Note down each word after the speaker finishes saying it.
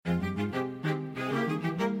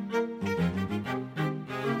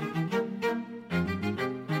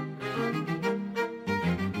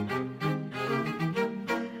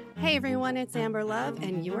everyone, it's Amber Love,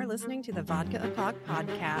 and you are listening to the Vodka O'Clock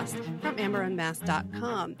podcast from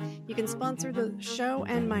amberunmasked.com. You can sponsor the show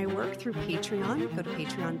and my work through Patreon. Go to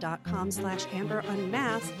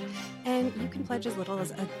patreon.com/amberunmasked, and you can pledge as little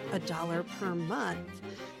as $1 per month.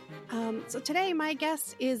 So today, my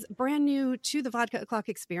guest is brand new to the Vodka O'Clock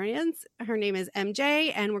experience. Her name is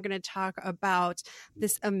MJ, and we're going to talk about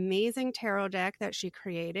this amazing tarot deck that she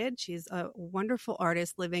created. She's a wonderful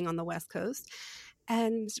artist living on the West Coast.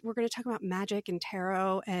 And we're going to talk about magic and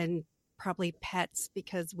tarot and probably pets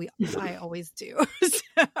because I always do. So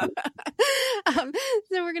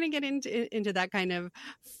we're going to get into that kind of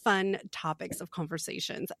fun topics of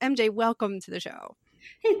conversations. MJ, welcome to the show.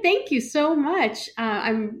 Hey, thank you so much.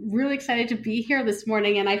 I'm really excited to be here this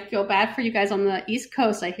morning, and I feel bad for you guys on the East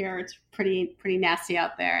Coast. I hear it's pretty nasty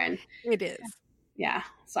out there, and it is. Yeah,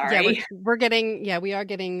 sorry. Yeah, we are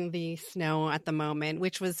getting the snow at the moment,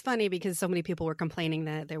 which was funny because so many people were complaining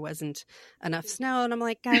that there wasn't enough snow, and I'm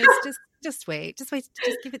like, guys, just wait, just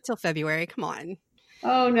give it till February. Come on.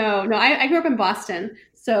 Oh no! I grew up in Boston,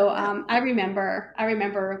 so I remember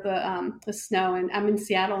the snow, and I'm in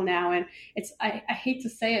Seattle now, and I hate to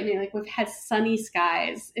say it, I mean, like we've had sunny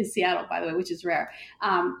skies in Seattle, by the way, which is rare,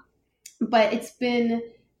 but it's been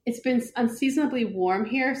unseasonably warm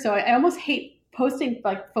here, so I almost hate posting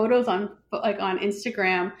like photos on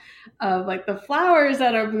Instagram of like the flowers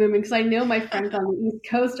that are blooming because I know my friends on the East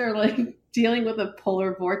Coast are like dealing with a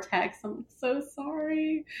polar vortex. I'm so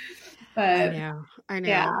sorry. But I know.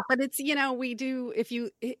 Yeah. But it's, we do, if you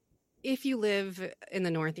live in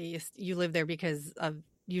the Northeast, you live there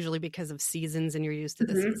usually because of seasons, and you're used to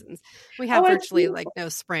the seasons. We have virtually like no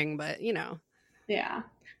spring, but Yeah.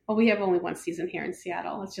 Well, we have only one season here in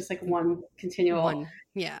Seattle. It's just like one continual.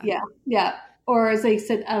 Yeah. Or as I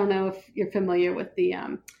said, I don't know if you're familiar with the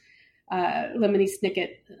Lemony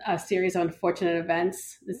Snicket series on Unfortunate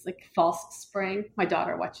Events. It's like False Spring. My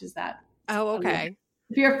daughter watches that. Oh, okay.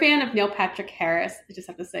 If you're a fan of Neil Patrick Harris, I just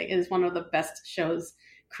have to say it is one of the best shows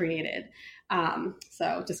created.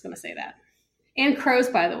 So just going to say that. And crows,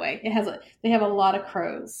 by the way. They have a lot of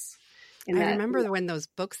crows. I remember when those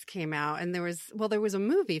books came out, and there was a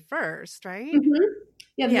movie first, right? Mm-hmm.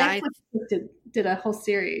 Yeah, Netflix did a whole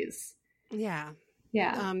series. Yeah.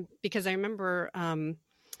 Yeah. Because I remember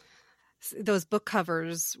those book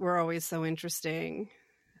covers were always so interesting.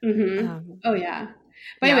 Mm-hmm. Oh yeah.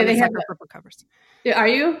 But anyway, they have book covers. Yeah, are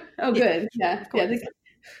you? Oh, good. Yeah. But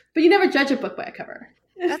you never judge a book by a cover.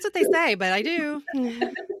 That's what they say, but I do.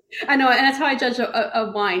 I know, and that's how I judge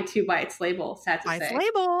a wine too, by its label. Sad to say. By its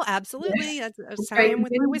label, absolutely. That's how I am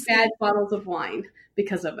with my whiskey. Bad bottles of wine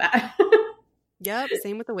because of that. Yep,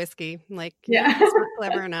 same with the whiskey. Like, yeah, it's not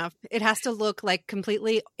clever enough. It has to look like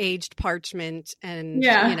completely aged parchment, and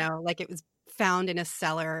like it was found in a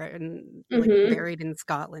cellar and like buried in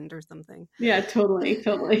Scotland or something. Yeah, totally.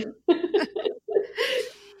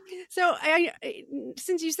 So,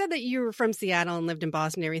 since you said that you were from Seattle and lived in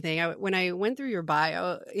Boston and everything, when I went through your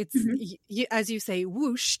bio, it's as you say,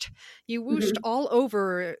 whooshed. You whooshed all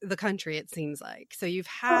over the country. It seems like so you've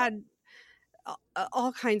had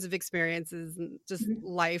all kinds of experiences and just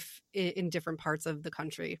life in different parts of the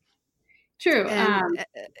country. True. And,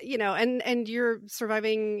 and you're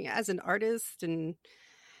surviving as an artist, and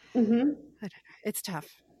I don't know, it's tough.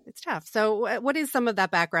 It's tough. So what is some of that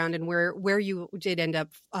background, and where you did end up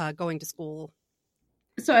going to school?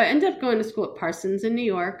 So I ended up going to school at Parsons in New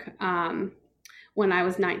York. When I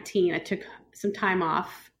was 19, I took some time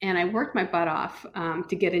off and I worked my butt off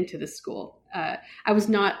to get into the school. I was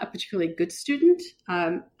not a particularly good student.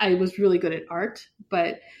 I was really good at art,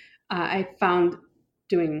 but I found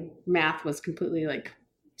doing math was completely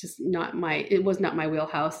it was not my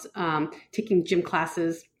wheelhouse. Taking gym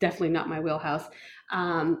classes, definitely not my wheelhouse.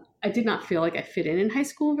 I did not feel like I fit in high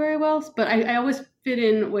school very well, but I always fit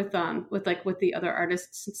in with the other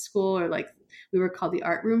artists in school, or like we were called the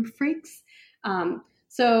art room freaks.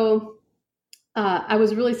 So I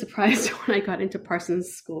was really surprised when I got into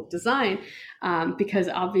Parsons School of Design, because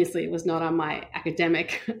obviously it was not on my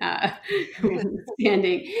academic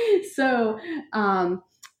standing. So,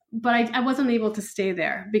 but I wasn't able to stay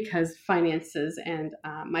there because finances and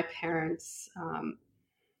my parents,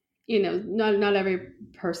 not every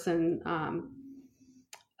person,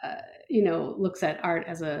 looks at art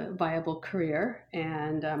as a viable career.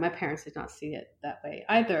 And my parents did not see it that way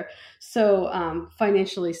either. So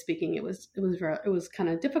financially speaking, it was kind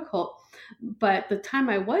of difficult. But the time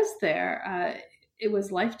I was there, it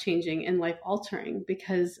was life-changing and life-altering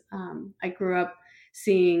because I grew up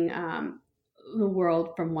seeing the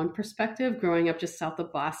world from one perspective, growing up just south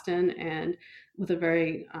of Boston and with a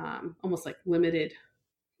very almost like limited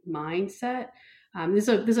mindset. There's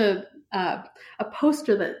a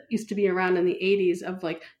poster that used to be around in the 80s of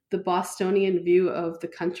like the Bostonian view of the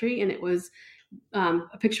country, and it was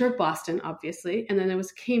a picture of Boston, obviously, and then there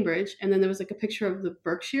was Cambridge, and then there was like a picture of the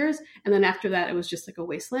Berkshires, and then after that, it was just like a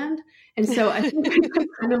wasteland. And so I think that's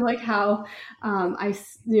kind of like how I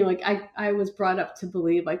was brought up to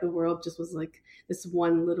believe like the world just was like this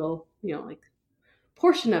one little like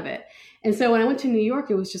portion of it. And so when I went to New York,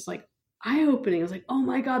 it was just like eye opening. I was like, oh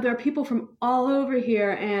my God, there are people from all over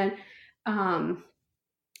here, and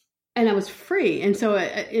I was free. And so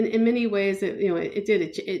in many ways,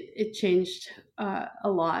 it changed a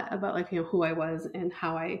lot about like, who I was and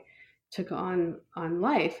how I took on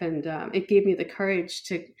life. And it gave me the courage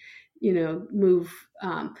to, move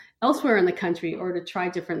elsewhere in the country or to try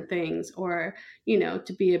different things or,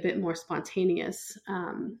 to be a bit more spontaneous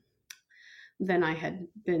than I had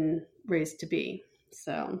been raised to be.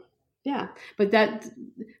 So, yeah, but that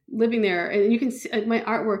living there, and you can see like, my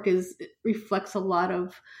artwork reflects a lot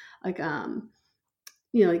of like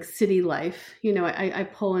like city life. I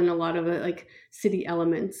pull in a lot of like city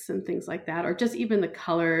elements and things like that, or just even the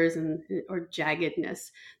colors or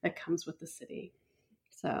jaggedness that comes with the city.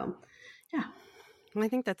 So yeah, I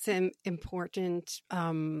think that's important.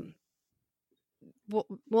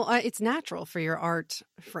 It's natural for your art,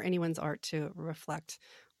 for anyone's art, to reflect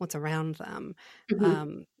what's around them.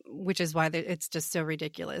 Mm-hmm. Which is why it's just so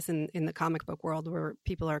ridiculous in the comic book world, where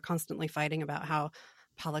people are constantly fighting about how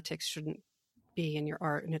politics shouldn't be in your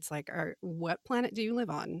art. And it's like, what planet do you live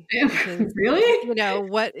on? Because,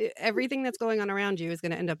 really? everything that's going on around you is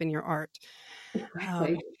going to end up in your art.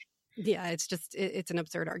 Exactly. Yeah, it's just, it's an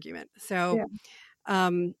absurd argument. So, Yeah.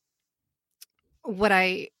 What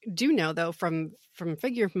I do know, though, from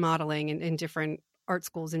figure modeling in different art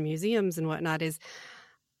schools and museums and whatnot, is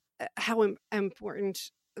how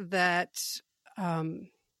important that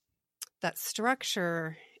that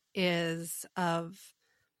structure is of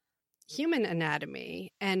human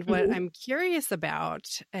anatomy. And what Mm-hmm. I'm curious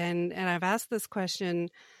about, and I've asked this question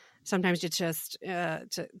sometimes to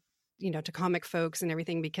to comic folks and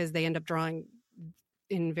everything, because they end up drawing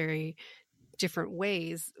in very different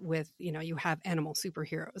ways with, you have animal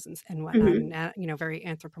superheroes and whatnot, Mm-hmm. and, very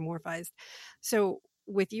anthropomorphized. So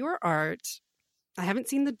with your art, I haven't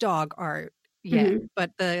seen the dog art yet, Mm-hmm.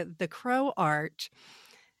 but the crow art,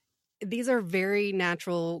 these are very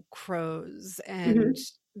natural crows, and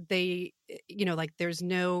Mm-hmm. they, like there's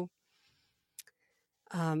no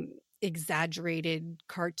exaggerated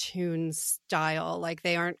cartoon style. Like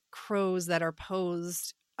they aren't crows that are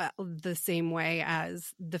posed the same way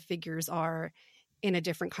as the figures are in a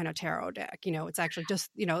different kind of tarot deck. It's actually just,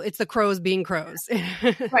 it's the crows being crows.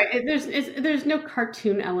 Right. There's no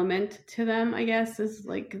cartoon element to them, I guess, is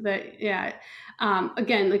like that. Yeah.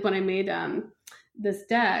 Again, like when I made this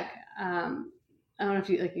deck, I don't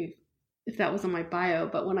know if that was on my bio,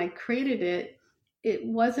 but when I created it, it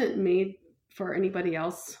wasn't made for anybody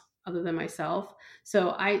else other than myself.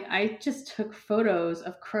 So I just took photos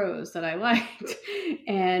of crows that I liked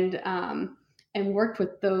and worked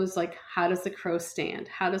with those, like, how does the crow stand?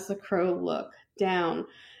 How does the crow look down?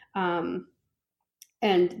 And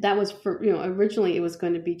that was for, originally it was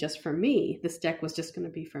going to be just for me. This deck was just going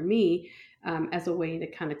to be for me, as a way to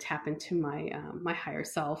kind of tap into my higher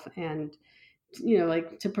self and,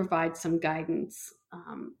 like to provide some guidance.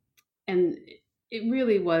 And it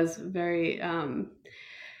really was very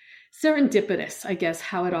serendipitous, I guess,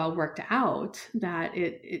 how it all worked out, that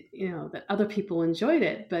that other people enjoyed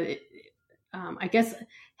it. But I guess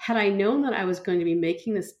had I known that I was going to be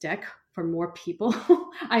making this deck for more people,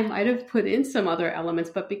 I might have put in some other elements.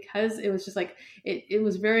 But because it was just like, it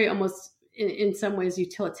was very almost in some ways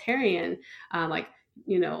utilitarian, like,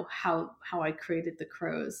 how I created the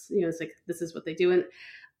crows, it's like, this is what they do. And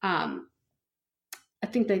I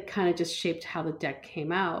think that kind of just shaped how the deck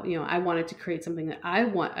came out. I wanted to create something that I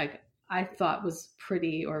thought was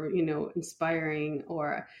pretty or, inspiring,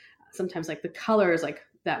 or sometimes like the colors, like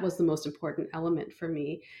that was the most important element for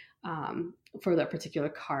me, for that particular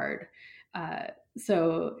card.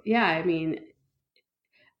 So yeah, I mean,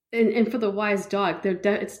 and for the wise dog,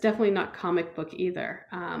 it's definitely not comic book either.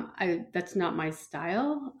 That's not my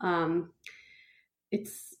style.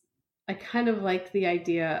 I kind of like the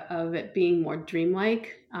idea of it being more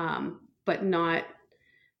dreamlike, but not.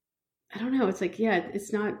 I don't know. It's like, yeah,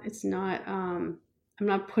 it's not. I'm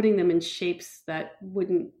not putting them in shapes that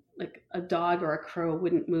wouldn't, like a dog or a crow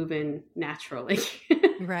wouldn't move in naturally.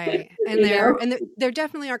 Right. And You know? there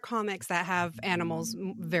definitely are comics that have animals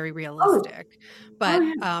very Oh, realistic. oh But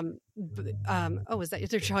yeah. is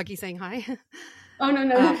there Choggy saying hi? Oh no,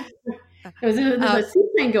 no, uh, no. There's uh, a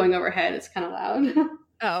seaplane going overhead. It's kind of loud.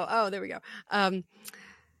 Oh, there we go.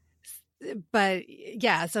 But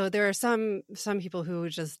yeah, so there are some people who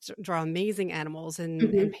just draw amazing animals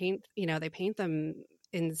and Mhm. paint, they paint them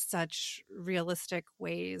in such realistic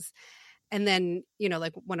ways. And then,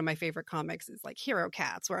 like one of my favorite comics is like Hero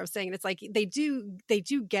Cats, where I was saying it's like they do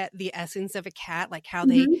get the essence of a cat, like how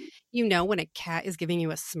they, Mhm. when a cat is giving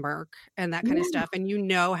you a smirk and that kind of Yeah. stuff, and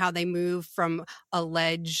how they move from a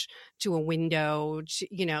ledge to a window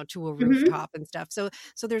to a Mhm. rooftop and stuff. So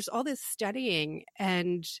there's all this studying,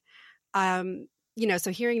 and um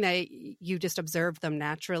so hearing that you just observe them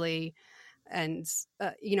naturally, and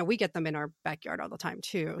we get them in our backyard all the time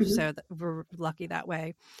too, Mhm. so we're lucky that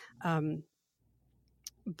way.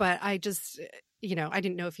 But I just I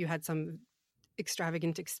didn't know if you had some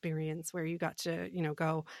extravagant experience where you got to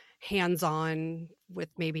go hands on with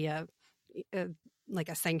maybe a like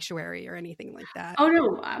a sanctuary or anything like that. Oh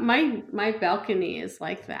no, my balcony is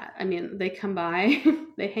like that. I mean, they come by,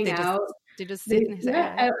 they hang They just out. they just sit They and say,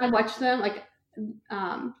 yeah, yeah. I watch them like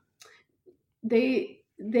um they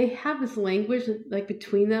have this language like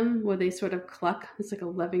between them where they sort of cluck. It's like a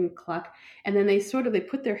loving cluck, and then they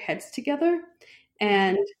put their heads together, Mhm.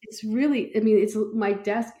 and it's really. I mean, it's my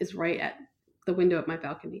desk is right at the window of my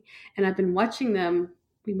balcony, and I've been watching them.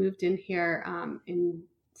 We moved in here in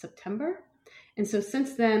September, and so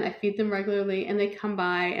since then I feed them regularly, and they come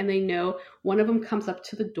by, and they know one of them comes up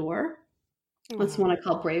to the door. That's the Aw. one I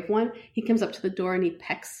call Brave One. He comes up to the door and he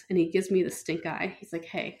pecks and he gives me the stink eye. He's like,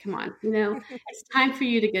 "Hey, come on, it's time for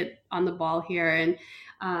you to get on the ball here." And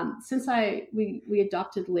since we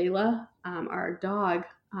adopted Layla, our dog,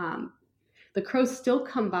 the crows still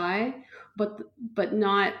come by, but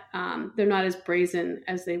not they're not as brazen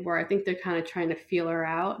as they were. I think they're kind of trying to feel her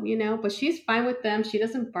out, But she's fine with them. She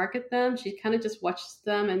doesn't bark at them. She kind of just watches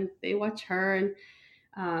them and they watch her.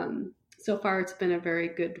 And so far it's been a very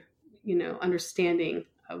good understanding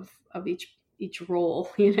of each role.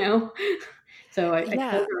 So I told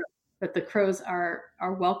Yeah, her that the crows are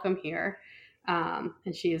welcome here,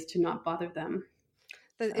 and she is to not bother them.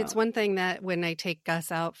 it's So one thing that when I take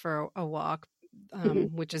Gus out for a walk, mhm,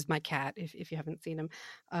 which is my cat, if you haven't seen him,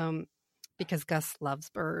 um, because Gus loves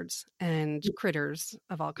birds and critters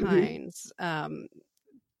of all mhm. kinds,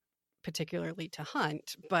 particularly to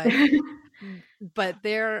hunt. But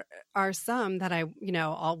there are some that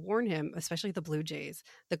I'll warn him, especially the blue jays.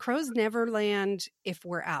 The crows never land if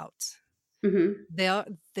we're out. Mhm.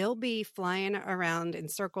 They'll be flying around in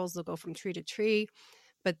circles. They'll go from tree to tree,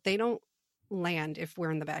 but they don't land if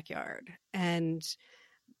we're in the backyard.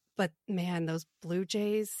 But man, those blue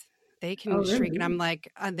jays, they can Oh, shriek, and really? I'm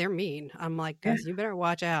like, they're mean. I'm like, Yeah. Gus, you better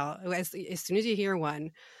watch out. As soon as you hear one,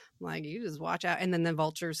 I'm like, you just watch out. And then the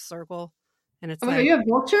vultures circle, and it's Oh my God, you like, have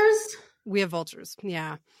vultures? we have vultures,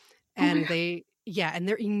 yeah, Oh my and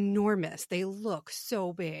they're enormous. They look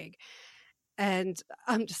so big, and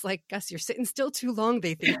I'm just like, Gus, you're sitting still too long.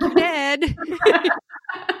 They think you're God. dead.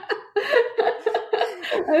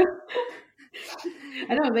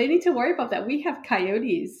 I know they need to worry about that. We have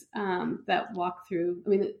coyotes that walk through. I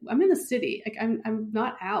mean, I'm in the city. Like I'm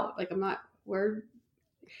not out. Like I'm not. We're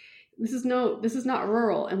this is not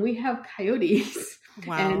rural, and we have coyotes,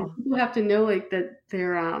 and Wow. people have to know like that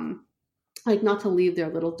they're like not to leave their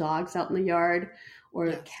little dogs out in the yard or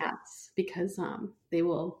the Yes. cats because they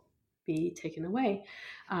will be taken away.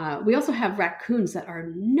 We also have raccoons that are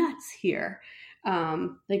nuts here.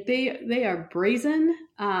 Like they are brazen.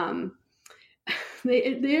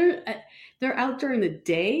 They're out during the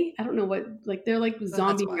day. I don't know what like they're like Oh,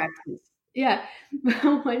 that's zombie wild. raccoons. Yeah.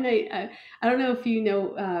 One night, I don't know if you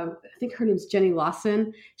know. I think her name's Jenny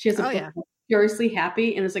Lawson. She has a Oh book yeah. called Furiously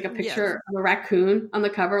Happy, and there's like a Yes. picture of a raccoon on the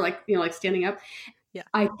cover, like like standing up. Yeah.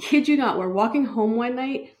 I kid you not. We're walking home one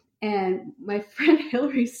night, and my friend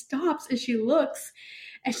Hillary stops and she looks,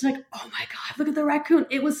 and she's like, "Oh my god, look at the raccoon!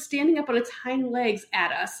 It was standing up on its hind legs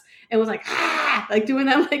at us, and was like, ah, like doing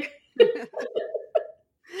that, like."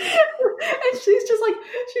 And she's just like,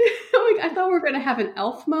 like, I thought we were going to have an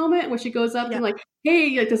elf moment where she goes up Yeah. and like,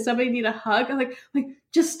 hey, like, does somebody need a hug? I'm like,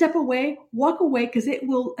 just step away, walk away, because it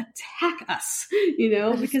will attack us,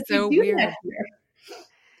 That is because they so do that weird. here.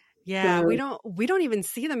 Yeah, we So, don't even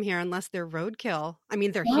see them here unless they're roadkill. I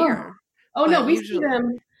mean, they're oh, here, oh no, but we see usually,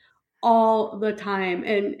 them all the time.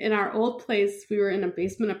 And in our old place, we were in a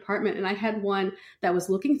basement apartment, and I had one that was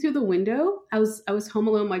looking through the window. I was home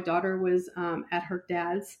alone. My daughter was at her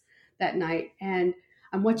dad's that night, and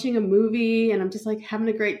I'm watching a movie, and I'm just like having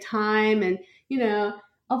a great time. And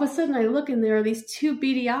all of a sudden, I look, and there are these two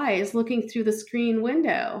beady eyes looking through the screen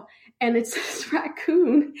window, and it's this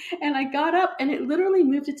raccoon. And I got up, and it literally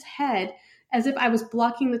moved its head as if I was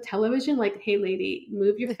blocking the television. Like, hey, lady,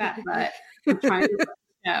 move your fat butt. I'm trying to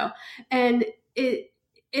No, and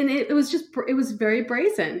it was just it was very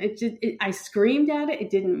brazen. I screamed at it. It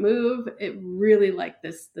didn't move. It really liked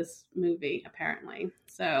this movie apparently.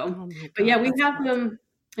 So, Oh my but yeah, God, we that's have awesome. them.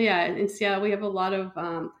 Yeah, in Seattle we have a lot of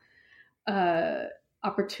uh,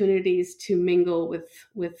 opportunities to mingle with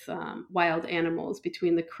wild animals.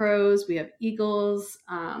 Between the crows, we have eagles.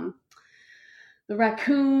 The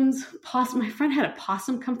raccoons, possum. My friend had a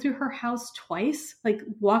possum come through her house twice, like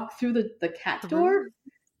walk through the cat door. Through?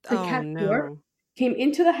 The Oh cat door no. came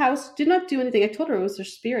into the house, did not do anything. I told her it was her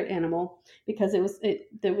spirit animal because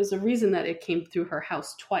there was a reason that it came through her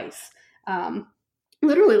house twice. Um,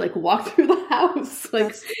 Literally like walked through the house.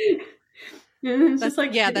 Like That's it's just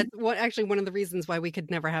like that's what actually one of the reasons why we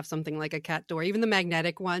could never have something like a cat door. Even the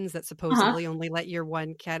magnetic ones that uh-huh. supposedly only let your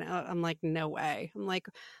one cat. I'm like, no way. I'm like,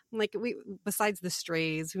 we besides the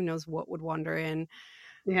strays, who knows what would wander in.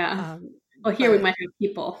 Yeah. Um, Well, here we but might have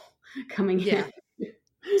people coming yeah, in,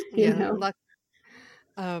 you yeah, know. luck.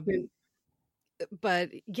 Um, but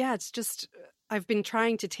yeah, it's just I've been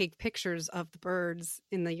trying to take pictures of the birds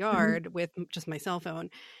in the Mm-hmm. yard with just my cell phone,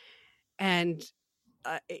 and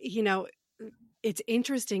you know, it's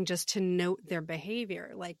interesting just to note their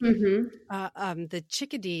behavior. Like Mm-hmm. the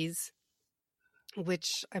chickadees,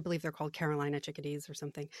 which I believe they're called Carolina chickadees or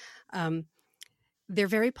something. Um, they're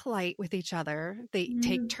very polite with each other. They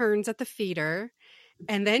take turns at the feeder,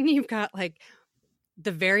 and then you've got like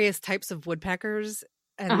the various types of woodpeckers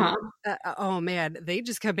and Uh-huh. oh man, they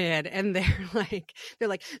just come in and they're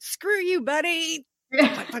like screw you buddy,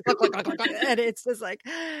 Yeah. and it's just like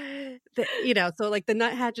so like the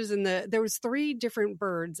nuthatches and there was three different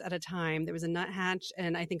birds at a time. There was a nuthatch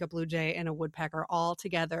and I think a blue jay and a woodpecker all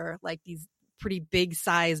together, like these pretty big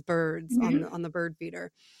size birds Mhm. on the bird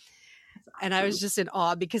feeder. That's And I was awesome. just in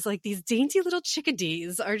awe because like these dainty little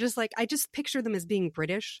chickadees are just like I just picture them as being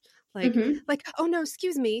British. Mhm. Oh no,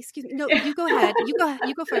 excuse me. No, you go ahead. You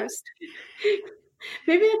go first.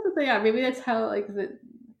 Maybe that's what they are. Maybe that's how, like,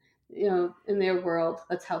 in their world,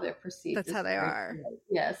 that's how they're perceived That's as how they very are. polite.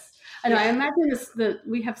 Yes, I know. I Yeah. imagine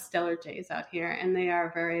we have stellar jays out here, and they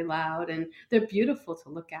are very loud, and they're beautiful to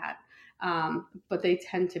look at. But they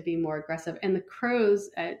tend to be more aggressive. And the crows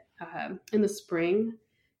in the spring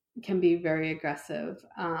can be very aggressive.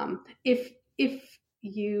 If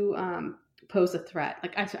you pose a threat,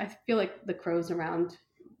 like I feel like the crows around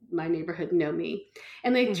my neighborhood know me,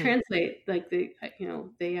 and they Hmm. translate like they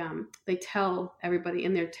tell everybody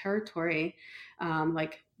in their territory,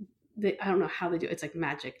 like I don't know how they do it. It's like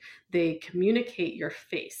magic. They communicate your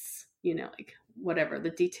face, like whatever the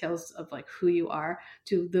details of like who you are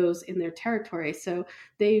to those in their territory. So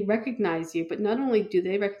they recognize you, but not only do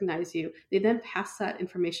they recognize you, they then pass that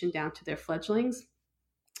information down to their fledglings.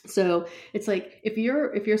 So it's like if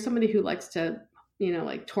you're somebody who likes to,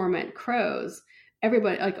 like torment crows,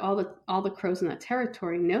 everybody, like all the crows in that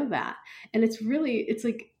territory know that. And it's really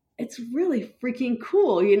freaking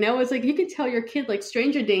cool. It's like you can tell your kid like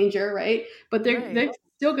stranger danger, right? But they're Right.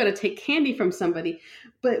 still gonna take candy from somebody.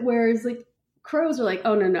 But whereas like crows are like,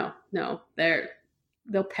 oh no,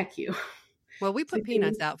 they'll peck you. Well, we So, put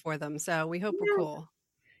peanuts out for them, so we hope we're cool.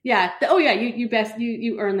 yeah. Oh, yeah. You best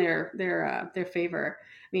you earn their favor.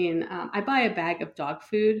 I mean, I buy a bag of dog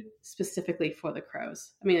food specifically for the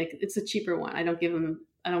crows. I mean, like, it's a cheaper one. I don't give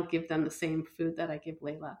them the same food that I give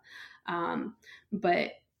Layla.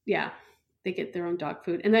 But yeah, they get their own dog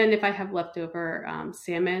food. And then if I have leftover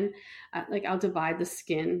salmon, like I'll divide the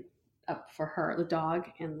skin up for her, the dog,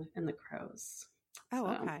 and the crows. Oh,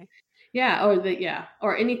 So okay. yeah,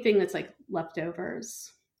 or anything that's like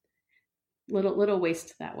leftovers, little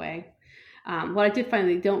waste that way. What I did find,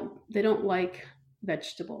 they don't like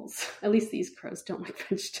vegetables. At least these crows don't like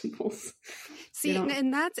vegetables. They See, don't.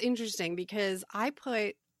 and that's interesting because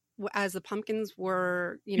as the pumpkins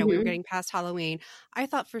were, we were Mhm. getting past Halloween, I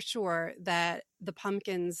thought for sure that the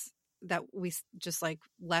pumpkins that just like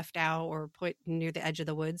left out or put near the edge of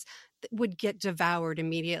the woods would get devoured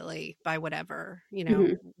immediately by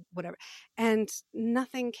Mhm. whatever. And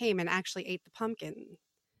nothing came and actually ate the pumpkin.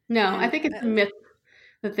 No, I And think it's a myth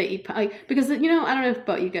that they eat like, because I don't know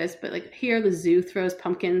about you guys, but like here the zoo throws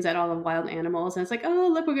pumpkins at all the wild animals, and it's like, oh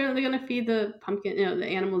look, they're gonna feed the pumpkin, the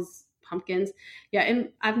animals pumpkins. Yeah,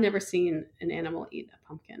 and I've never seen an animal eat a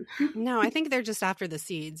pumpkin. no, I think they're just after the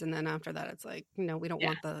seeds. And then after that, it's like, we don't Yeah,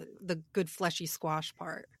 want the good fleshy squash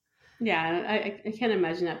part. yeah, I can't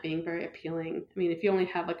imagine that being very appealing. I mean, if you only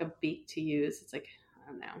have like a beak to use, it's like, I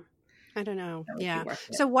don't know, I don't know. that would be Yeah. worth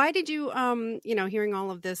it. So why did you hearing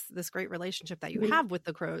all of this great relationship that you Mhm. have with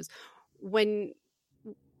the crows, when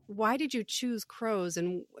why did you choose crows,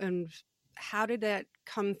 and how did that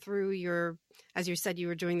come through as you said, you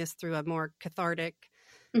were doing this through a more cathartic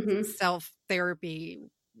Hmm. self-therapy,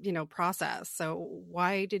 process. So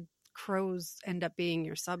why did crows end up being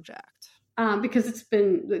your subject? Because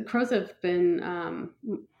the crows have been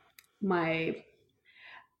my,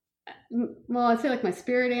 well, I'd say like my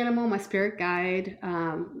spirit animal, my spirit guide.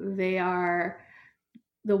 They are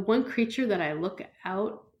the one creature that I look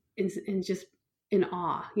out in just in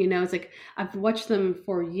awe. It's like I've watched them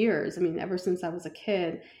for years. I mean, ever since I was a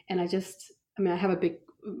kid, and I have a big,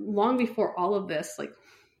 long before all of this, like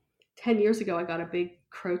 10 years ago, I got a big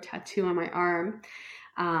crow tattoo on my arm,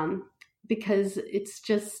 because it's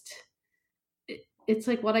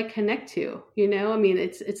like what I connect to. I mean,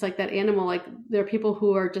 it's like that animal. Like there are people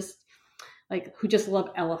who are just like who just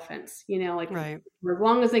love elephants, like Right. for as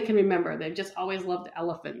long as they can remember, they've just always loved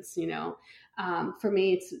elephants. For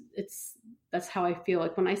me, it's that's how I feel.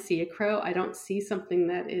 Like when I see a crow, I don't see something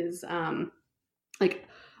that is like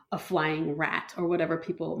a flying rat or whatever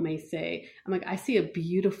people may say. I'm like, I see a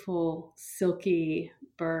beautiful silky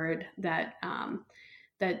bird that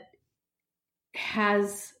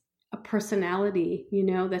has a personality,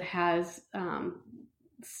 that has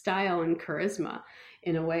style and charisma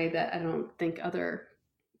in a way that I don't think other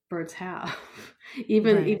birds have.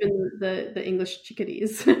 even Right. even the English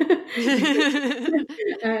chickadees.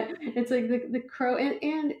 It's like the crow,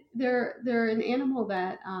 and they're an animal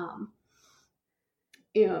that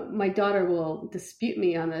my daughter will dispute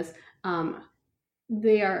me on this.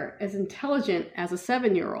 They are as intelligent as a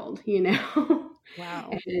 7-year-old, Wow.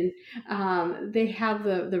 and they have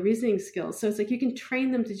the reasoning skills. So it's like you can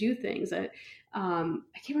train them to do things. I can't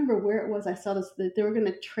remember where it was. I saw this that they were going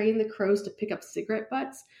to train the crows to pick up cigarette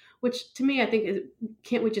butts, which to me I think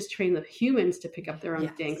can't we just train the humans to pick up their own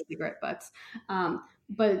Yes. dang cigarette butts?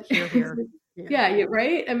 But Here. yeah, you're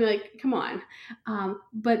right. I mean, like, come on.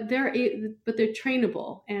 But they're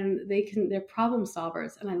trainable, and they're problem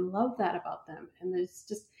solvers, and I love that about them. And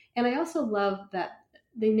I also love that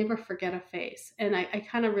they never forget a face, and I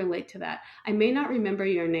kind of relate to that. I may not remember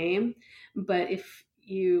your name, but if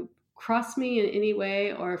you cross me in any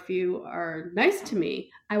way, or if you are nice to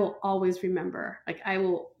me, I will always remember. Like I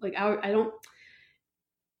will, like I don't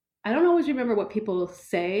always remember what people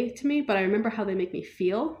say to me, but I remember how they make me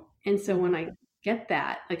feel. And so when I get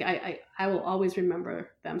that, like I will always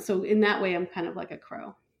remember them. So in that way, I'm kind of like a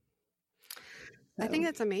crow. I think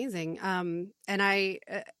that's amazing. And I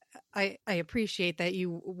appreciate that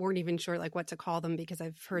you weren't even sure like what to call them, because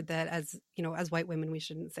I've heard that as white women, we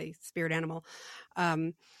shouldn't say spirit animal.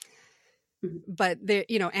 But the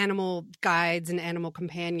animal guides and animal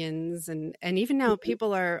companions, and even now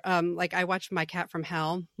people are like, I watched My Cat from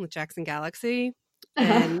Hell with Jackson Galaxy,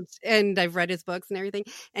 and I've read his books and everything,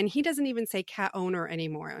 and he doesn't even say cat owner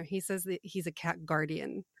anymore. He says that he's a cat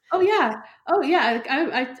guardian. Oh yeah. Oh yeah.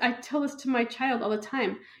 I tell this to my child all the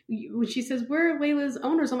time. When she says, "We're Layla's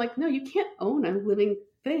owners," I'm like, "No, you can't own a living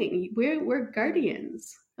thing. We're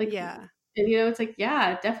guardians." Like, Yeah. and it's like,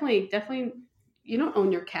 yeah, definitely. You don't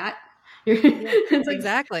own your cat. It's like,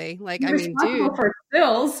 exactly. Like, you're I mean, responsible dude, for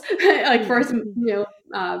bills, like for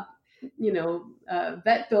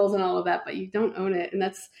vet bills and all of that, but you don't own it. And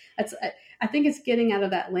that's I think it's getting out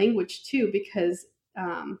of that language too, because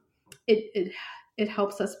it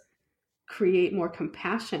helps us create more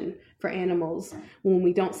compassion for animals when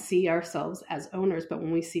we don't see ourselves as owners, but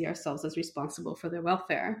when we see ourselves as responsible for their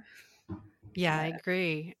welfare. Yeah, I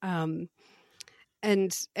agree. And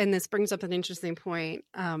this brings up an interesting point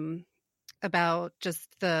about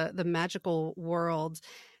just the magical world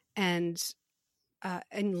and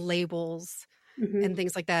labels and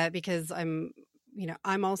things like that, because I'm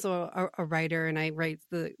also a writer, and I write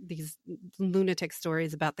these lunatic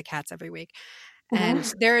stories about the cats every week, and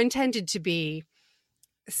they're intended to be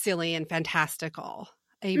silly and fantastical,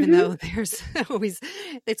 even though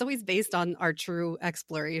it's always based on our true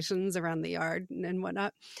explorations around the yard and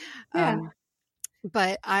whatnot. Yeah.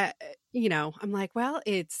 But I'm like, well,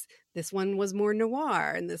 this one was more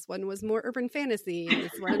noir, and this one was more urban fantasy, and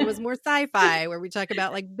this one was more sci-fi, where we talk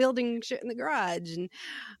about like building shit in the garage. And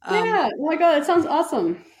yeah. Oh my God, that sounds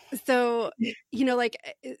awesome. So,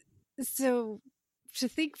 so to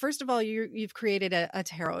think, first of all, you've created a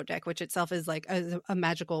tarot deck, which itself is like a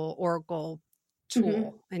magical oracle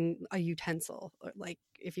tool and a utensil, like,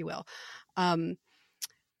 if you will.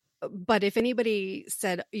 But if anybody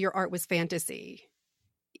said your art was fantasy,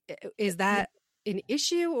 is that an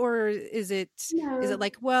issue, or is it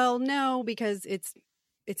like, well, no, because it's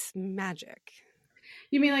magic?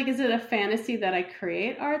 You mean like, is it a fantasy that I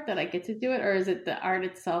create art, that I get to do it, or is it the art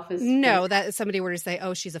itself is no, that somebody were to say,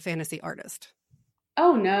 oh, she's a fantasy artist?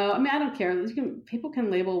 Oh no, I mean, I don't care. People can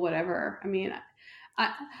label whatever. I mean,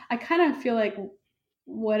 I kind of feel like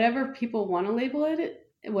whatever people want to label it,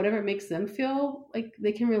 whatever makes them feel like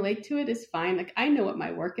they can relate to it is fine. Like I know what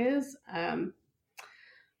my work is. I'm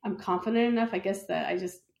confident enough, I guess, that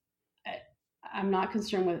I'm not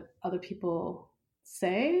concerned what other people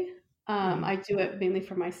say. I do it mainly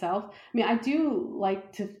for myself. I mean, I do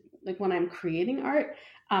like to, like when I'm creating art,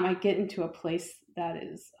 I get into a place that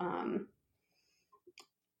is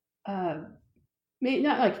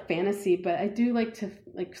not like fantasy, but I do like to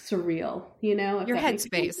like surreal, if Your that makes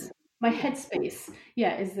headspace. sense. My headspace,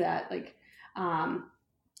 yeah, is that like, and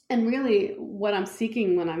really what I'm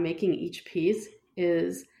seeking when I'm making each piece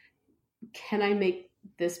is, can I make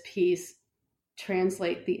this piece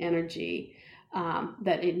translate the energy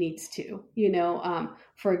that it needs to?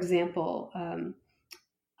 For example,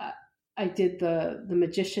 I did the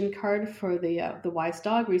magician card for the wise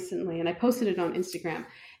dog recently, and I posted it on Instagram.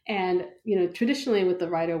 And traditionally with the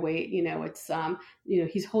Rider-Waite, it's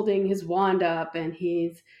he's holding his wand up and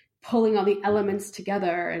he's pulling all the elements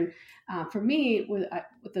together. And for me,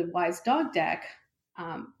 with the wise dog deck,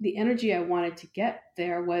 the energy I wanted to get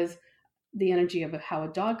there was the energy of how a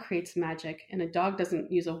dog creates magic. And a dog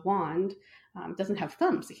doesn't use a wand, doesn't have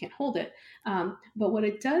thumbs, it can't hold it. But what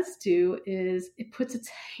it does do is it puts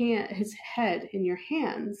his head in your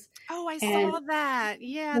hands. Oh, I saw that.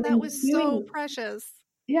 Yeah, And that was so precious.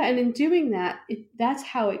 yeah, and in doing that, that's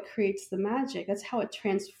how it creates the magic. That's how it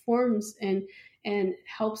transforms and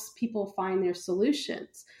helps people find their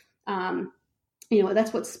solutions.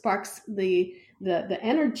 That's what sparks the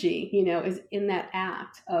energy, is in that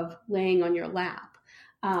act of laying on your lap,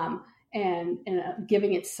 and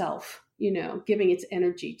giving itself, giving its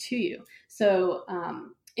energy to you. So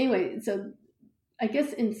anyway, so I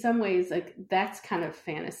guess in some ways, like that's kind of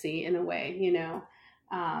fantasy in a way,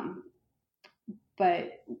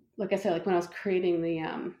 but like I said, like when I was creating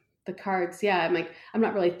the cards, yeah, I'm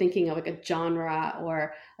not really thinking of like a genre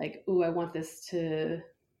or like, ooh, I want this to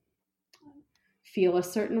feel a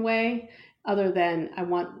certain way, other than I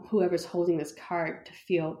want whoever's holding this card to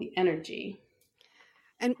feel the energy.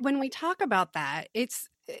 And when we talk about that, it's,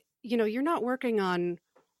 you're not working on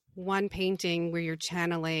one painting where you're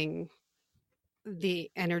channeling the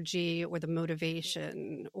energy or the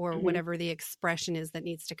motivation or whatever the expression is that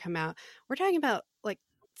needs to come out. We're talking about like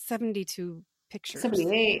 72 pictures.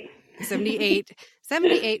 78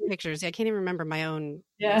 pictures. I can't even remember my own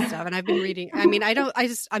stuff. And I've been reading. I mean, I'm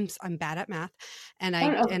bad at math, and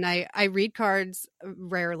I read cards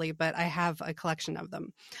rarely, but I have a collection of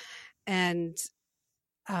them. And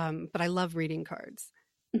but I love reading cards.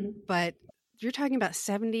 But you're talking about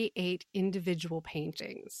 78 individual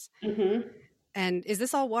paintings. And is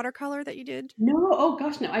this all watercolor that you did? No, oh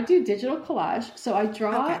gosh, no. I do digital collage. So I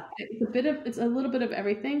draw. Okay. It's a little bit of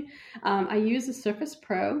everything. I use a Surface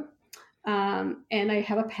Pro, and I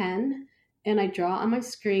have a pen, and I draw on my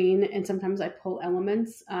screen, and sometimes I pull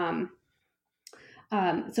elements. So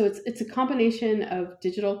it's a combination of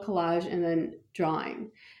digital collage and then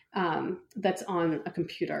drawing that's on a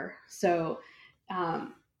computer. So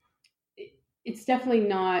it's definitely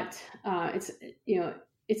not.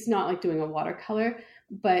 It's not like doing a watercolor,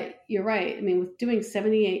 but you're right. I mean, with doing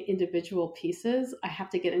 78 individual pieces, I have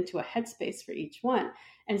to get into a headspace for each one.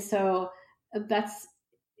 And so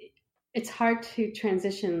it's hard to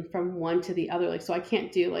transition from one to the other. Like, so I can't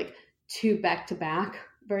do like two back to back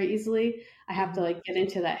very easily. I have to like get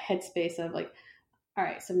into that headspace of like, all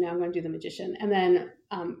right, so now I'm going to do the magician. And then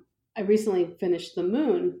I recently finished the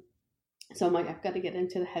moon. So I'm like, I've got to get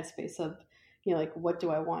into the headspace of, like, what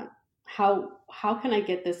do I want? How can I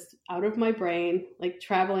get this out of my brain, like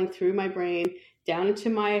traveling through my brain, down into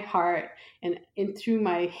my heart and in through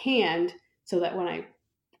my hand, so that when I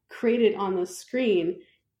create it on the screen,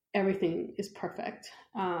 everything is perfect.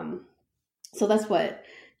 So that's what,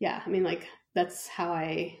 I mean, like, that's how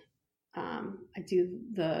I do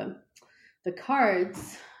the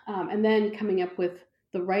cards, and then coming up with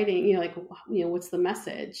the writing, what's the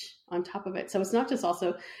message on top of it. So it's not just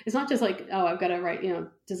like, oh, I've got to write,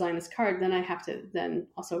 design this card. Then I have to then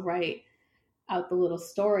also write out the little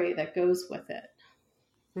story that goes with it.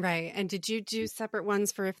 Right. And did you do separate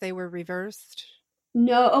ones for if they were reversed?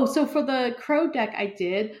 No. Oh, so for the crow deck I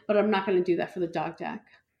did, but I'm not going to do that for the dog deck.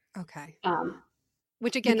 Okay.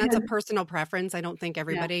 Which again, that's a personal preference. I don't think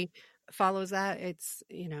everybody follows that. It's,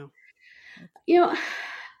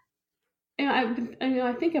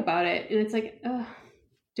 I think about it, and it's like,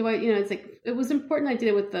 do I, it's like, it was important I did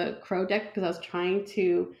it with the crow deck because I was trying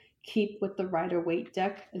to keep with the Rider-Waite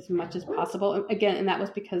deck as much as possible. Again, and that was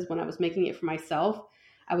because when I was making it for myself,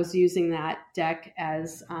 I was using that deck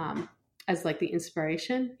as like the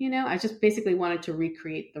inspiration, I just basically wanted to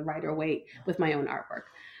recreate the Rider-Waite with my own artwork.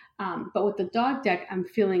 But with the dog deck, I'm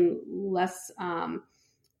feeling less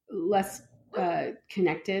less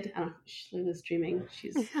connected. I don't know, Lila's dreaming.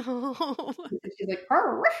 She's like,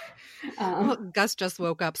 well, Gus just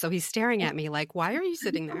woke up, so he's staring at me like, why are you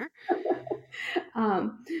sitting there?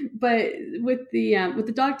 But with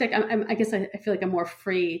the dog deck, I guess I feel like I'm more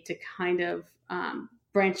free to kind of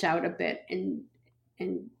branch out a bit and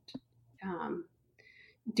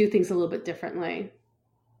do things a little bit differently.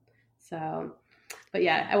 So, but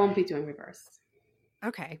yeah, I won't be doing reverse.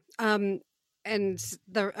 Okay. And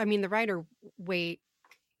the Rider Waite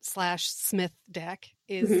 / Smith deck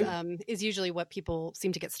is usually what people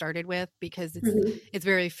seem to get started with because it's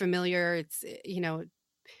very familiar. It's,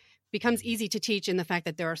 becomes easy to teach in the fact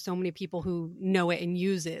that there are so many people who know it and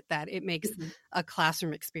use it that it makes a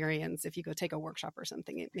classroom experience. If you go take a workshop or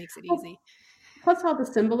something, it makes it easy. Plus all the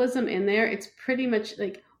symbolism in there, it's pretty much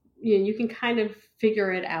like, you can kind of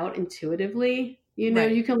figure it out intuitively.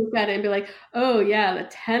 Right. You can look at it and be like, oh yeah, the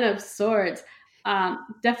 10 of Swords.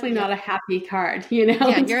 Definitely not a happy card, Yeah,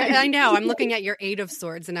 I know. I'm looking at your 8 of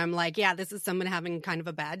Swords and I'm like, yeah, this is someone having kind of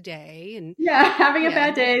a bad day. And having a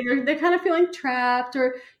bad day. They're kind of feeling trapped,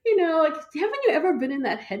 or, like, haven't you ever been in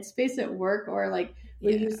that headspace at work, or like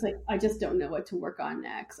when you're just like, I just don't know what to work on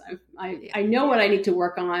next. I know what I need to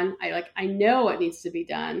work on. I know what needs to be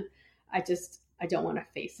done. I don't want to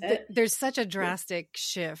face it. There's such a drastic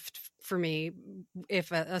shift for me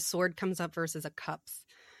if a sword comes up versus a cups.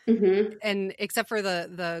 And except for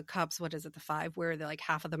the cups, what is it, the 5, where they're like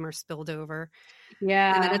half of them are spilled over.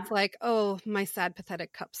 Yeah. And then it's like, oh, my sad,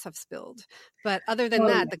 pathetic cups have spilled. But other than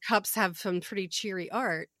that, the cups have some pretty cheery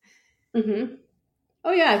art.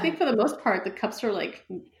 Oh yeah, I think for the most part, the cups are like,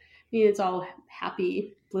 it's all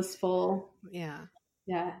happy, blissful. Yeah.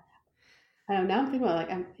 I don't know. I'm thinking about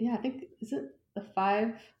I think, is it the 5?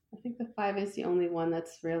 I think the 5 is the only one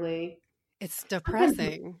that's really. It's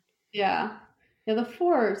depressing. Yeah. The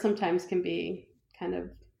 4 sometimes can be kind of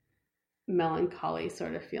melancholy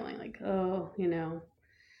sort of feeling, like, oh,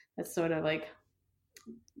 that's sort of like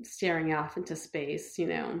staring off into space,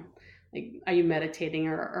 like, are you meditating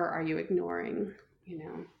or are you ignoring,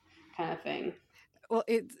 kind of thing. Well,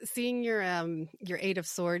 it's seeing your 8 of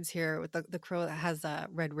Swords here with the crow that has a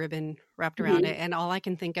red ribbon wrapped around it, and all I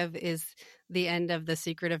can think of is the end of The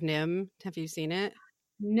Secret of Nim. Have you seen it?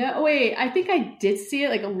 No, wait. I think I did see it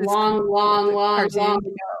like a long ago.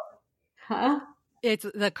 Huh? It's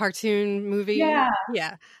the cartoon movie. Yeah.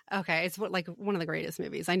 Okay, it's one of the greatest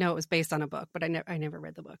movies. I know it was based on a book, but I never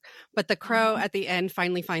read the book. But the crow at the end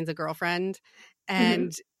finally finds a girlfriend,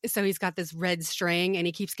 and so he's got this red string, and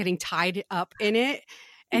he keeps getting tied up in it.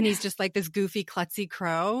 And he's just like this goofy, klutzy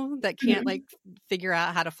crow that can't like figure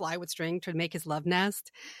out how to fly with string to make his love nest.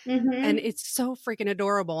 And it's so freaking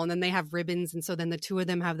adorable. And then they have ribbons. And so then the two of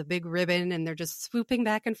them have the big ribbon and they're just swooping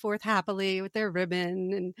back and forth happily with their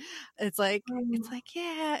ribbon. And it's like,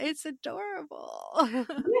 yeah, it's adorable. I'm going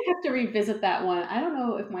to have to revisit that one. I don't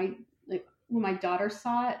know if when my daughter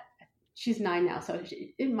saw it, she's 9 now. So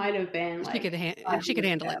it might have been like. She could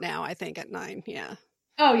handle it now, I think, at 9. Yeah.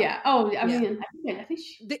 Oh yeah. Oh, I mean, I think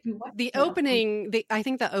the opening. I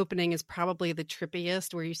think the opening is probably the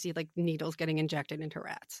trippiest, where you see like needles getting injected into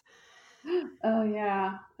rats. Oh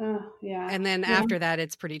yeah. And then after that,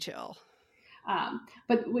 it's pretty chill.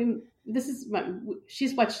 But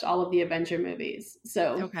she's watched all of the Avenger movies,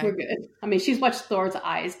 so we're good. I mean, she's watched Thor's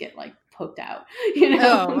eyes get like poked out.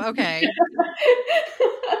 Oh, okay.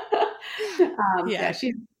 Yeah,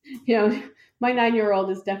 she's. My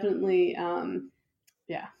 9-year-old is definitely.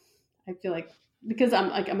 Yeah, I feel like because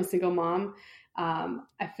I'm a single mom,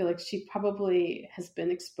 I feel like she probably has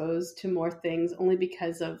been exposed to more things only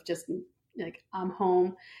because of just like I'm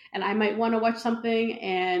home and I might want to watch something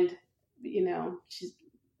and she's,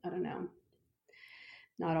 I don't know,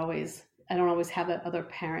 not always. I don't always have that other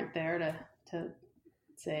parent there to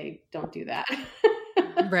say don't do that.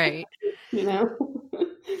 Right. No.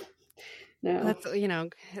 That's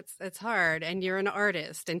it's hard, and you're an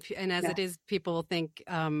artist, and as it is, people think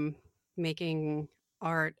making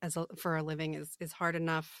art for a living is hard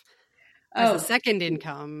enough as a second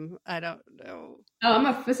income. I don't know.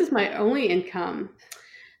 Oh, this is my only income,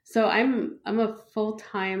 so I'm a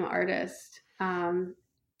full-time artist.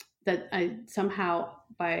 That I somehow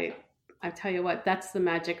I tell you what, that's the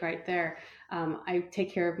magic right there. I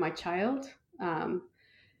take care of my child, and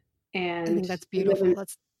I think that's beautiful.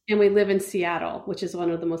 And we live in Seattle, which is one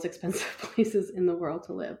of the most expensive places in the world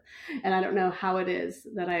to live. And I don't know how it is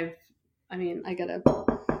that I gotta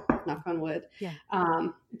knock on wood. Yeah.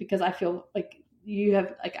 Because I feel like you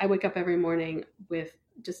have, like, I wake up every morning with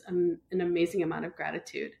just an amazing amount of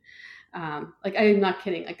gratitude. Like, I'm not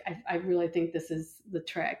kidding. Like, I really think this is the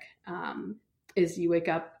trick, is you wake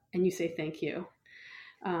up and you say, thank you.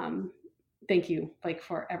 um, thank you, like,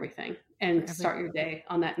 for everything, for and every start your day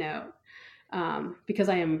on that note. Because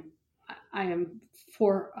I am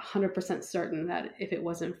 400% certain that if it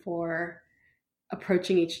wasn't for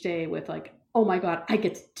approaching each day with like, oh my God, I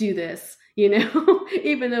get to do this,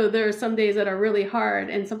 even though there are some days that are really hard.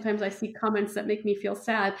 And sometimes I see comments that make me feel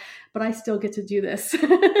sad, but I still get to do this.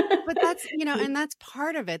 But that's, and that's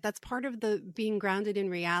part of it. That's part of the being grounded in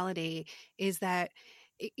reality, is that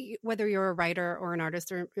whether you're a writer or an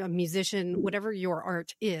artist or a musician, whatever your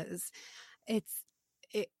art is, it's,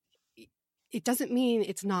 it, it doesn't mean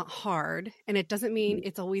it's not hard, and it doesn't mean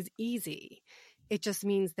it's always easy. It just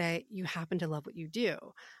means that you happen to love what you do.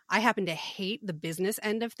 I happen to hate the business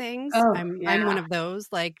end of things. Oh, I'm one yeah. of those,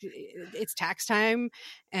 like, it's tax time,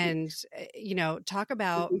 and talk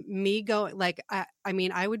about me going, like, I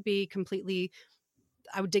mean, I would dig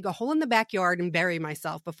a hole in the backyard and bury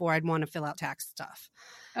myself before I'd want to fill out tax stuff.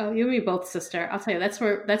 Oh, you and me both, sister. I'll tell you, that's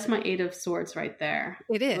my 8 of Swords right there.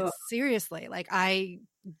 It is. Ugh. Seriously. Like, I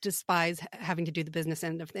despise having to do the business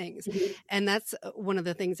end of things. And that's one of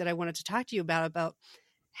the things that I wanted to talk to you about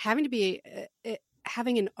having to be,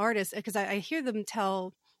 having an artist, because I hear them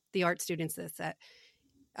tell the art students this, that,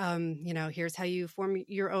 here's how you form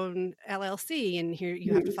your own LLC, and here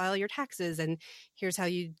you have to file your taxes, and here's how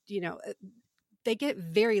they get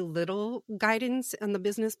very little guidance on the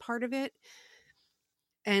business part of it.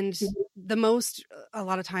 And a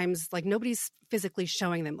lot of times, like, nobody's physically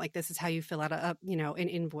showing them, like, this is how you fill out an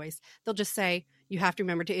invoice. They'll just say, you have to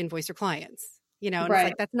remember to invoice your clients, and Right. it's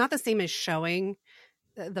like, that's not the same as showing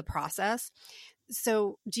the process.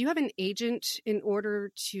 So do you have an agent in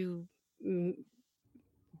order to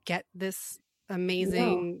get this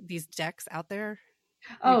amazing, these decks out there?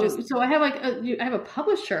 So I have I have a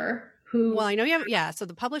publisher who. Well, I know you have, yeah. So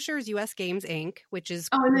the publisher is US Games Inc., which is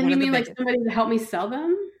And then one you of the mean like biggest. somebody to help me sell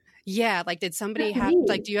them? Yeah, like, did somebody That's have, me.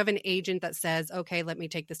 like, do you have an agent that says, okay, let me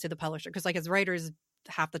take this to the publisher? Because, like, as writers,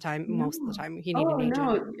 half the time, most of the time, you need an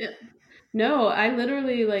agent. No, I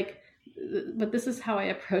literally, like, but this is how I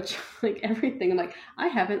approach like everything. I'm like, I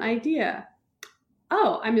have an idea.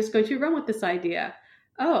 Oh, I'm just going to run with this idea.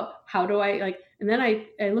 Oh, how do I, like, and then I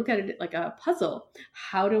look at it like a puzzle.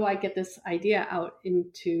 How do I get this idea out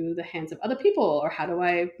into the hands of other people, or how do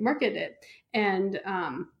I market it? And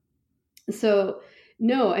so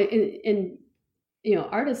no, and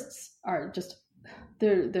artists are just,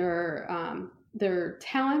 their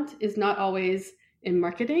talent is not always in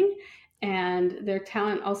marketing, and their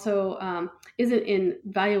talent also isn't in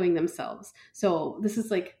valuing themselves. So this is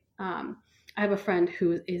like, I have a friend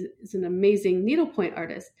who is an amazing needlepoint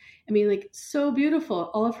artist. I mean, like, so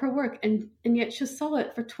beautiful, all of her work, and yet she'll sell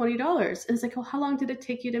it for $20. And it's like, well, how long did it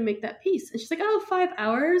take you to make that piece? And she's like, oh, 5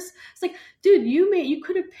 hours. It's like, dude, you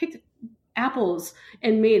could have picked apples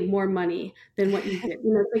and made more money than what you did.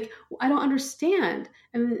 It's like, I don't understand.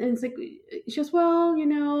 And it's like, she goes, well,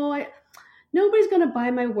 nobody's going to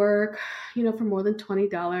buy my work, for more than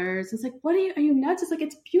 $20. It's like, are you nuts? It's like,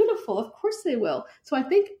 it's beautiful. Of course they will. So I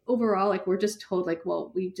think overall, like, we're just told, like,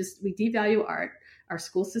 well, we devalue art. Our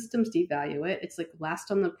school systems devalue it. It's like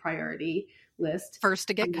last on the priority list. First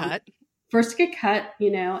to get cut.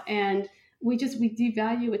 And we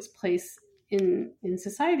devalue its place in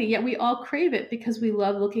society. Yet we all crave it because we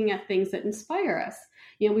love looking at things that inspire us.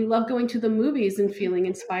 We love going to the movies and feeling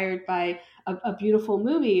inspired by a beautiful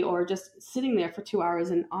movie, or just sitting there for 2 hours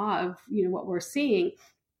in awe of, what we're seeing.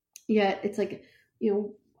 Yet it's like,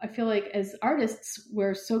 I feel like as artists,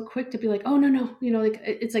 we're so quick to be like, oh, no, like,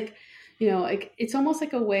 it's like, like, it's almost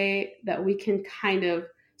like a way that we can kind of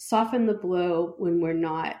soften the blow when we're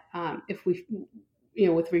not, if we,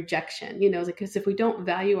 with rejection, because if we don't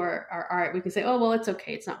value our art, we can say, oh, well, it's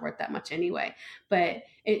okay, it's not worth that much anyway. But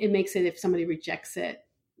it makes it, if somebody rejects it,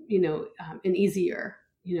 an easier,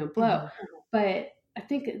 blow. But I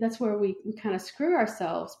think that's where we kind of screw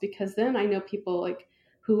ourselves, because then I know people, like,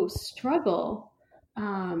 who struggle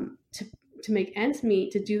to make ends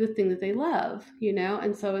meet, to do the thing that they love,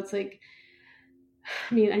 and so it's like,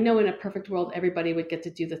 I mean, I know in a perfect world everybody would get to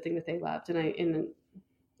do the thing that they loved, and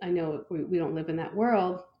I know we don't live in that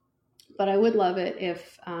world, but I would love it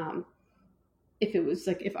if it was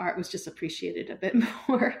like, if art was just appreciated a bit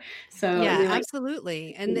more. So yeah,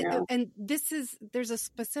 absolutely. And and there's a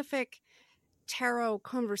specific tarot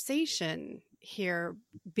conversation here,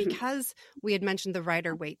 because we had mentioned the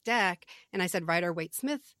Rider-Waite deck, and I said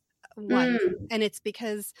Rider-Waite-Smith one, and it's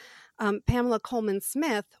because Pamela Coleman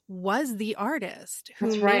Smith was the artist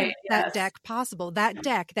who made that deck possible, that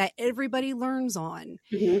deck that everybody learns on.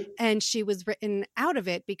 And she was written out of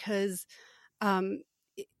it because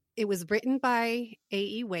it was written by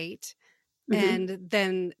A.E. Waite, Mm-hmm. And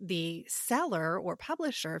then the seller or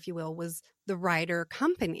publisher, if you will, was the writer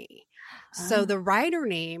company. So Oh. the writer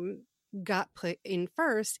name got put in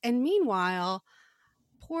first. And meanwhile,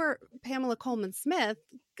 poor Pamela Coleman Smith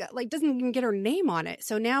doesn't even get her name on it.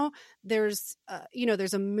 So now there's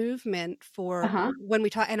there's a movement for Uh-huh. when we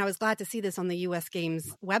talk, and I was glad to see this on the US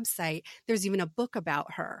Games website. There's even a book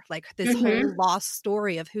about her, like this whole Mm-hmm. lost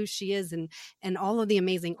story of who she is and all of the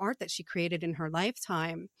amazing art that she created in her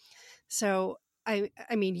lifetime. So I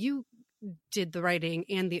mean, you did the writing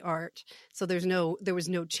and the art, so there was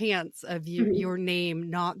no chance of Mm-hmm. your name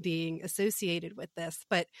not being associated with this.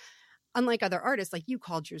 But unlike other artists, like you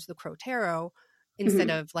called yours the Crow Tarot instead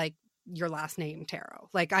Mm-hmm. of like your last name Tarot.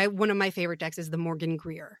 Like one of my favorite decks is the Morgan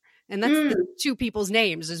Greer, and that's the Mm. two people's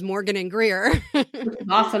names is Morgan and Greer. Which is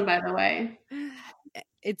awesome, by the way.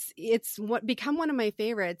 It's what become one of my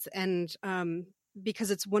favorites, and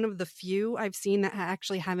because it's one of the few I've seen that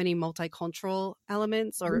actually have any multicultural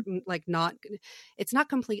elements, or like not, it's not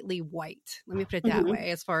completely white. Let me put it that Mm-hmm.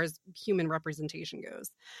 way, as far as human representation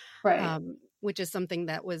goes, Right. which is something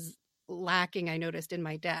that was lacking, I noticed, in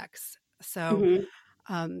my decks. So,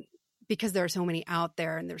 Mm-hmm. um, because there are so many out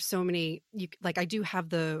there, and there's so many, I do have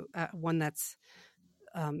the one that's,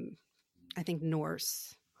 I think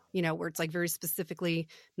Norse, where it's like very specifically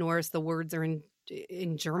Norse. The words are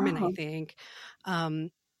in German, I Oh, think.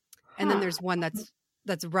 And then huh. there's one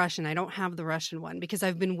that's Russian. I don't have the Russian one because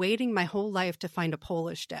I've been waiting my whole life to find a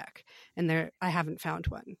Polish deck, and I haven't found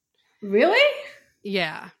one. Really?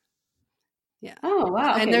 Yeah. Yeah. Oh,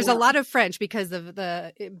 wow. And Okay. there's a Well, lot of French because oh,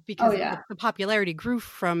 yeah. the popularity grew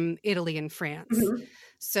from Italy and France. Mm-hmm.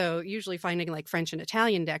 So usually finding like French and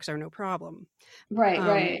Italian decks are no problem. Right, Um,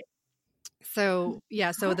 right. so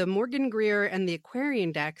yeah, so the Morgan Greer and the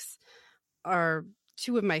Aquarian decks are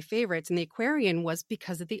two of my favorites, and the Aquarian was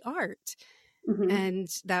because of the art. Mm-hmm. And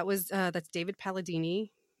that's David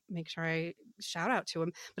Palladini. Make sure I shout out to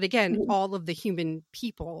him. But again, Mm-hmm. all of the human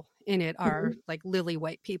people in it are Mm-hmm. like lily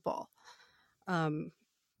white people. Um,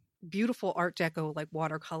 Beautiful art deco, like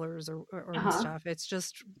watercolors or and Uh-huh. stuff. It's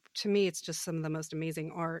just, to me, it's just some of the most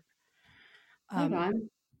amazing art. Hold Um, on.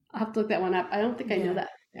 I'll have to look that one up. I don't think I know yeah. that.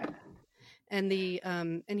 Yeah. And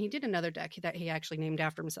he did another deck that he actually named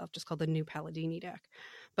after himself, just called the New Palladini deck.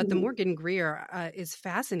 But the Mm-hmm. Morgan Greer is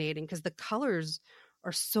fascinating because the colors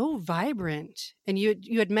are so vibrant. And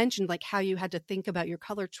you had mentioned like how you had to think about your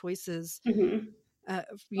color choices, Mm-hmm. Oh,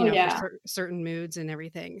 for yeah. certain moods and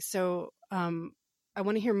everything. So I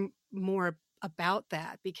want to hear more about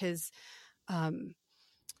that because um,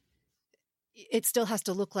 it still has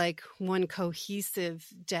to look like one cohesive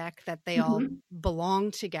deck that they all Mm-hmm.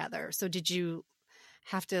 belong together. So did you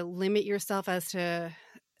have to limit yourself as to,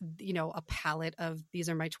 a palette of these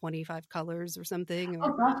are my 25 colors or something? Oh,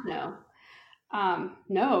 Or gosh, no.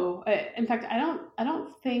 No. In fact, I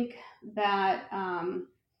don't think that,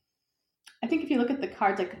 I think if you look at the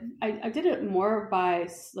cards, like I did it more by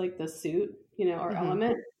like the suit, or mm-hmm,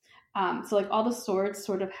 element. So like all the swords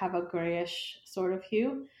sort of have a grayish sort of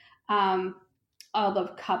hue. Um, all the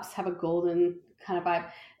cups have a golden kind of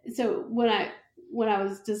vibe. So when I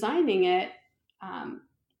was designing it, um,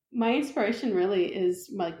 my inspiration really is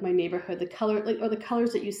like my neighborhood, the color, like, or the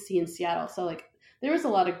colors that you see in Seattle. So like there was a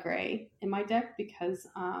lot of gray in my deck because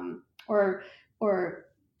or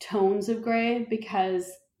tones of gray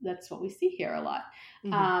because that's what we see here a lot.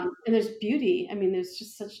 mm-hmm, And there's beauty. I mean, there's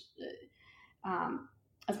just such um,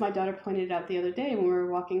 as my daughter pointed out the other day when we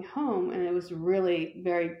were walking home, and it was really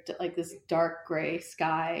very like this dark gray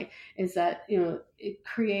sky, is that it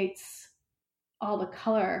creates all the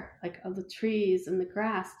color like of the trees and the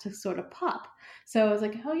grass to sort of pop. So I was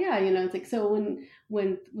like, oh yeah, it's like, so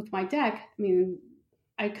when with my deck, I mean,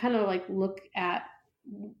 I kind of like look at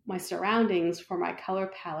my surroundings for my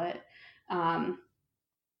color palette. um,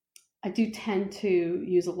 I do tend to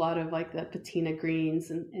use a lot of like the patina greens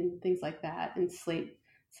and things like that, and slate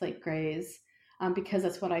grays, because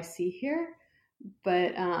that's what I see here.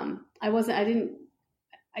 But I didn't,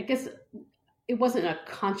 I guess it wasn't a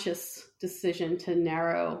conscious decision to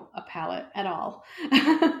narrow a palette at all.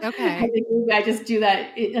 I okay, think maybe I just do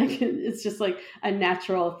that. It's just like a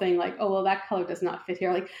natural thing. Like, oh, well, that color does not fit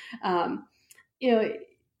here. Like, you know,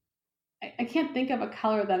 I can't think of a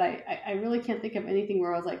color that I really can't think of anything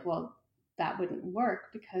where I was like, well, that wouldn't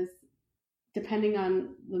work, because depending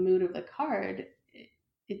on the mood of the card,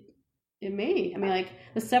 it, it may. I mean, like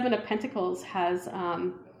the Seven of Pentacles has,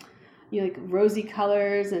 like rosy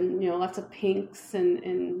colors and, lots of pinks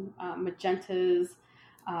and magentas,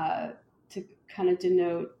 to kind of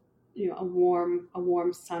denote, a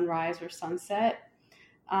warm sunrise or sunset.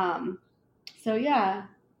 Um, so yeah,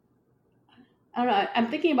 I don't know. I'm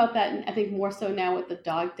thinking about that, and I think more so now with the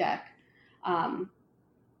dog deck, um,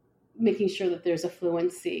 making sure that there's a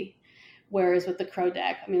fluency. Whereas with the crow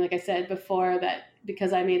deck, I mean, like I said before, that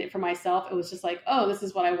because I made it for myself, it was just like, oh, this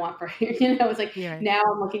is what I want for here. It's like Yeah. now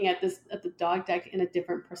I'm looking at the dog deck in a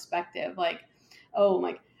different perspective. Like, oh,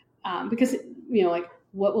 like, because like,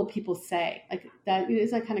 what will people say? Like that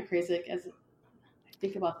is like kind of crazy. Like, as I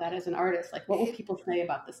think about that as an artist, like, what will people say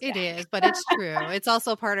about this deck? It is, but it's true. It's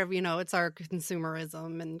also part of, it's our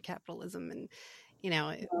consumerism and capitalism and,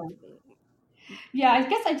 Yeah, I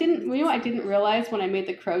guess I didn't realize when I made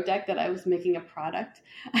the crow deck that I was making a product.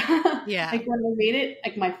 yeah. Like when I made it,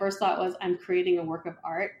 like my first thought was I'm creating a work of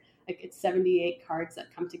art. Like it's 78 cards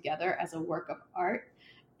that come together as a work of art.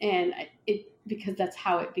 And because that's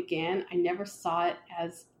how it began, I never saw it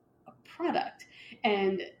as a product.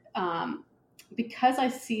 And because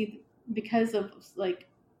of like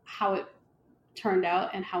how it turned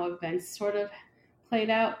out and how events sort of played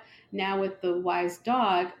out, now with the wise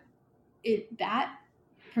dog, that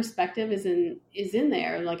perspective is in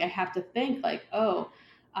there. Like I have to think like, oh,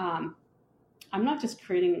 I'm not just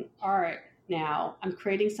creating art now. I'm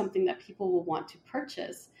creating something that people will want to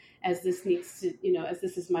purchase as this needs to, as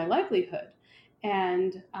this is my livelihood.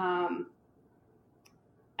 And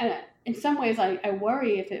in some ways, I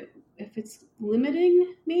worry if it's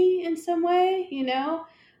limiting me in some way.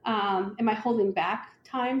 Am I holding back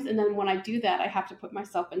times? And then when I do that, I have to put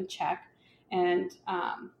myself in check and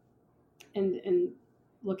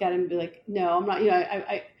look at it and be like, no, I'm not.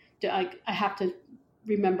 I have to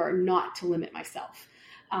remember not to limit myself,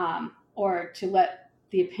 or to let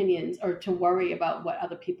the opinions or to worry about what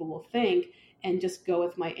other people will think, and just go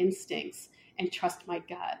with my instincts and trust my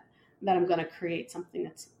gut that I'm going to create something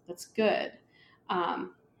that's good.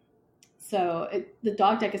 So the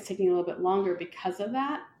dog deck is taking a little bit longer because of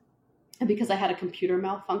that, and because I had a computer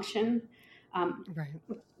malfunction. Right.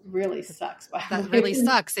 Really sucks. That really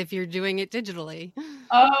sucks if you're doing it digitally.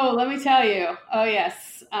 Oh, let me tell you. Oh,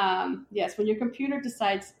 yes. Yes. When your computer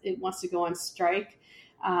decides it wants to go on strike,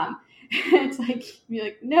 it's like, you're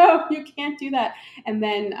like, no, you can't do that. And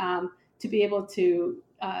then to be able to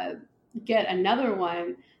get another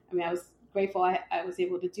one, I mean, I was grateful I was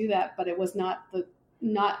able to do that, but it was not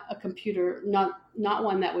a computer, not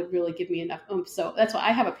one that would really give me enough oomph. So that's why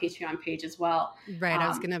I have a Patreon page as well. Right. I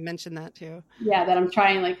was going to mention that too. Yeah, that I'm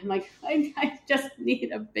trying. Like, I'm like, I just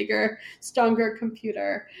need a bigger, stronger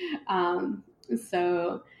computer.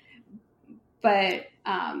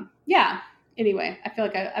 Yeah. Anyway, I feel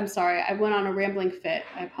like I'm sorry. I went on a rambling fit.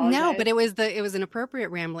 I apologize. No, but it was an appropriate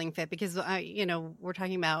rambling fit because we're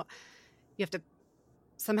talking about you have to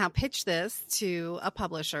somehow pitch this to a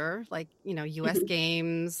publisher like, US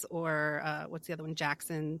Games or what's the other one?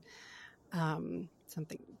 Jackson,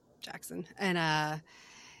 something Jackson. And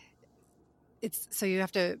it's so you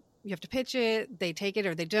have to pitch it, they take it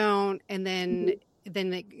or they don't. And then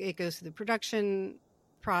it goes through the production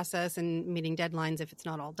process and meeting deadlines if it's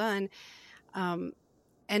not all done. And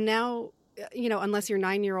now, unless your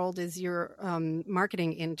 9-year-old is your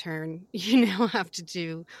marketing intern, you now have to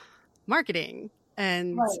do marketing.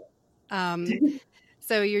 And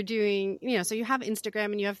so you're doing, so you have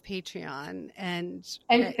Instagram and you have Patreon and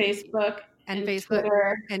Facebook and Facebook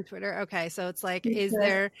and Twitter. Okay. So it's like, is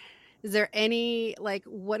there any, like,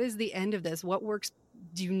 what is the end of this? What works?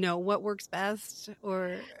 Do you know what works best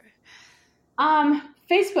or?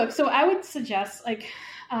 Facebook. So I would suggest that,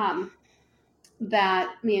 I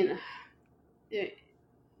mean,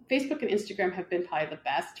 Facebook and Instagram have been probably the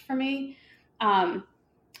best for me.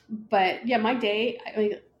 But yeah, my day,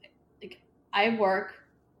 I work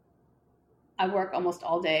almost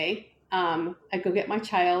all day. I go get my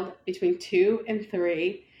child between 2 and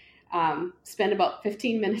 3, spend about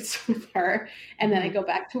 15 minutes with her, and then I go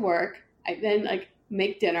back to work. I then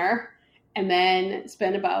make dinner and then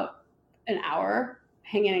spend about an hour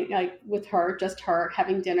hanging with her, just her,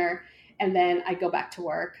 having dinner. And then I go back to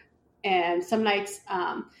work. And some nights,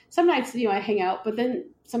 I hang out, but then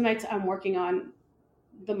some nights I'm working on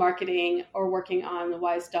the marketing or working on the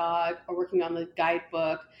wise dog or working on the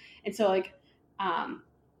guidebook. And so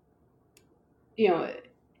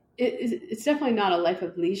it's definitely not a life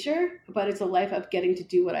of leisure, but it's a life of getting to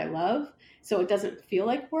do what I love. So it doesn't feel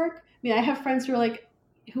like work. I mean, I have friends who are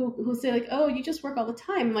who say oh, you just work all the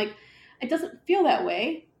time. I'm like, it doesn't feel that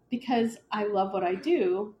way because I love what I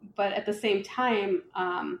do. But at the same time,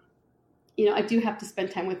 I do have to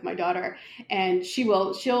spend time with my daughter, and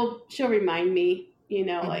she'll remind me,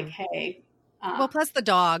 like, hey. Well, plus the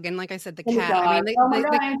dog, and like I said, the cat. Dog. I mean,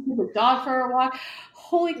 I took the dog for a walk.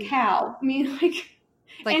 Holy cow! I mean,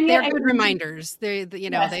 Like And they're yet, good reminders.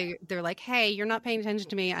 yes, They're like, hey, you're not paying attention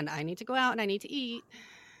to me and I need to go out and I need to eat.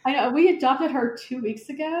 I know we adopted her 2 weeks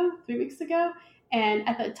ago, 3 weeks ago. And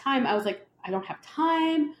at the time I was like, I don't have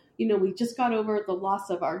time. We just got over the loss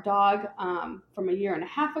of our dog from a year and a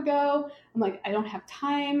half ago. I'm like, I don't have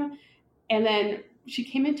time. And then she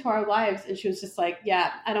came into our lives and she was just like,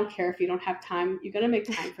 yeah, I don't care if you don't have time. You're going to make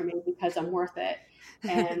time for me because I'm worth it.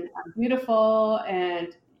 And I'm beautiful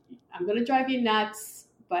and I'm going to drive you nuts,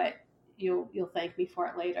 but you'll thank me for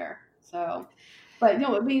it later. So, but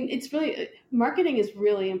no, I mean, it's really, marketing is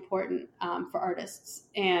really important for artists.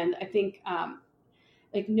 And I think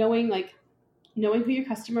like knowing who your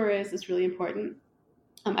customer is really important.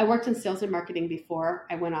 I worked in sales and marketing before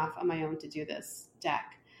I went off on my own to do this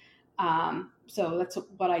deck. So that's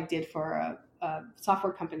what I did for a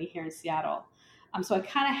software company here in Seattle. So I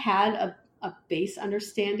kind of had a base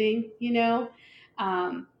understanding,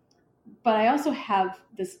 but I also have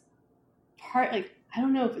this part, like, I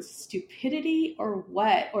don't know if it's stupidity or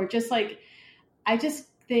what, or just like, I just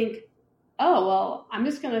think, oh, well, I'm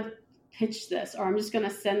just going to pitch this, or I'm just going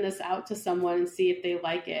to send this out to someone and see if they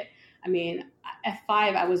like it. I mean, at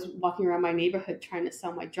 5, I was walking around my neighborhood trying to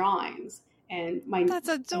sell my drawings. And that's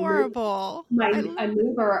adorable. A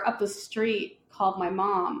neighbor up the street called my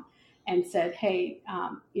mom and said, hey,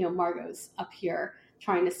 Margot's up here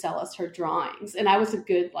trying to sell us her drawings. And I was a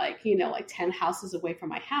good, like 10 houses away from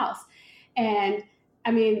my house. And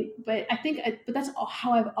I mean, but I think, but that's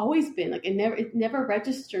how I've always been. Like, it never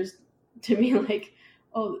registers to me like,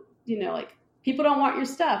 oh, like, people don't want your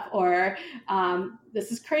stuff, or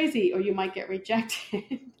this is crazy, or you might get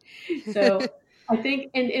rejected. So I think,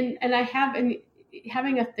 and I have, and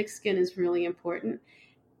having a thick skin is really important.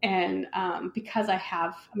 And because I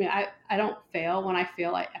don't fail. When I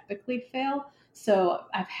fail, I epically fail. So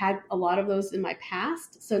I've had a lot of those in my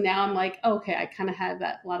past. So now I'm like, okay, I kind of had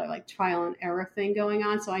that lot of like trial and error thing going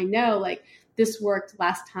on. So I know, like, this worked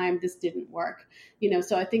last time, this didn't work,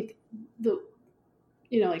 so I think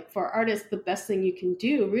like, for artists, the best thing you can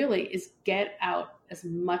do really is get out as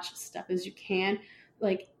much stuff as you can,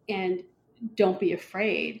 like, and don't be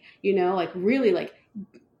afraid, like, really, like,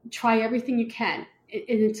 try everything you can. And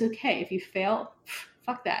it's okay if you fail.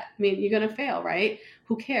 Fuck that. I mean, you're going to fail, right?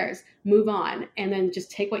 Who cares? Move on. And then just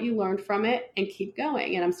take what you learned from it and keep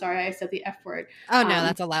going. And I'm sorry I said the F word. Oh, no,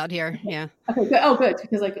 that's allowed here. Yeah. Okay, good. Oh, good.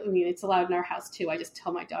 Because, like, I mean, it's allowed in our house too. I just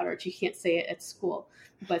tell my daughter she can't say it at school,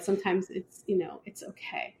 but sometimes it's, it's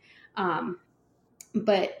okay.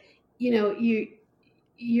 But,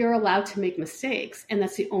 you're allowed to make mistakes, and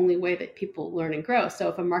that's the only way that people learn and grow. So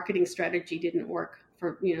if a marketing strategy didn't work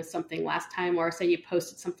for, something last time, or say you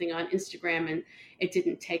posted something on Instagram and it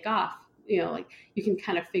didn't take off, like, you can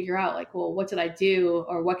kind of figure out, like, well, what did I do,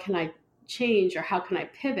 or what can I change, or how can I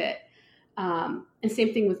pivot? And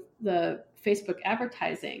same thing with the Facebook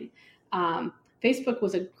advertising. Facebook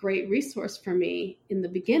was a great resource for me in the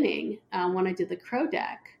beginning when I did the Crow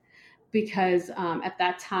deck, because at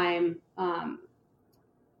that time,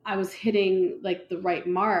 I was hitting, like, the right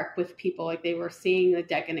mark with people. Like, they were seeing the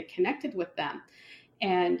deck and it connected with them.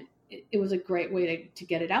 And it was a great way to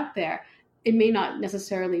get it out there. It may not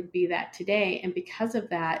necessarily be that today. And because of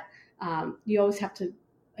that, you always have to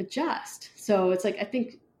adjust. So it's like, I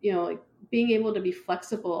think, like, being able to be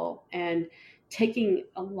flexible and taking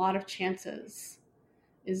a lot of chances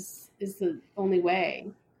is the only way.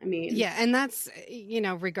 I mean, yeah. And that's,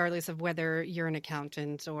 regardless of whether you're an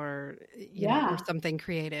accountant or, or something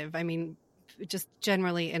creative. I mean, just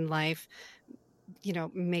generally in life,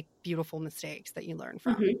 make beautiful mistakes that you learn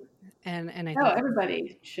from. Mm-hmm. And I think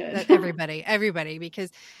everybody should. Everybody, because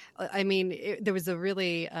I mean, there was a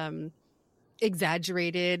really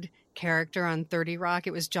exaggerated character on 30 Rock.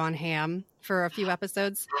 It was John Hamm for a few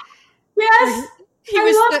episodes. Yes.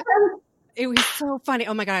 It was so funny.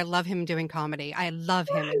 Oh my God, I love him doing comedy. I love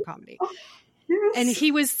him in comedy. Yes. And he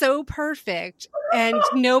was so perfect, and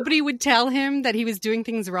nobody would tell him that he was doing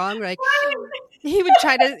things wrong. Like, he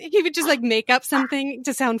would just like make up something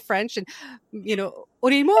to sound French, and, blah,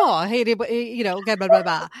 blah, blah,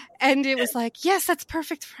 blah. And it was like, yes, that's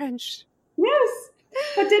perfect French. Yes.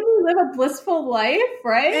 But didn't he live a blissful life,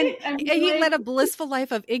 right? And he led a blissful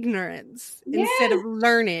life of ignorance instead of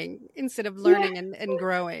learning and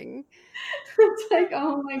growing. It's like,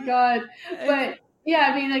 oh my God. But yeah,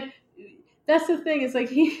 I mean, like, that's the thing. It's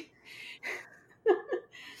like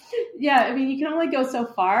yeah, I mean, you can only go so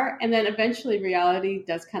far. And then eventually reality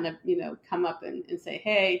does kind of, come up and say,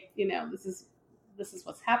 hey, this is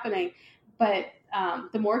what's happening. But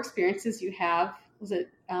the more experiences you have,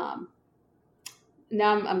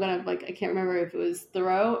 now I'm going to, like, I can't remember if it was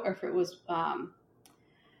Thoreau or if it was,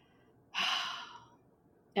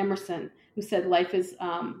 Emerson, who said life is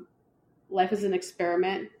an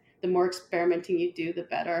experiment. The more experimenting you do, the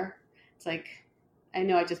better. It's like, I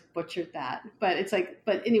know I just butchered that, but it's like,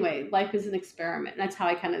 but anyway, life is an experiment. And that's how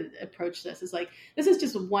I kind of approach this. It's like, this is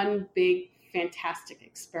just one big, fantastic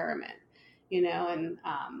experiment, and,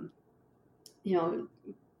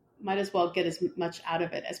 might as well get as much out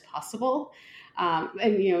of it as possible.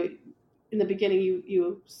 And, in the beginning,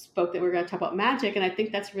 you spoke that we're going to talk about magic. And I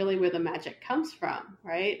think that's really where the magic comes from,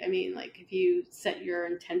 right? I mean, like if you set your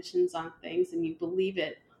intentions on things and you believe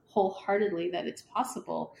it wholeheartedly that it's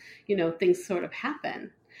possible, things sort of happen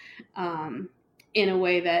in a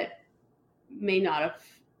way that may not have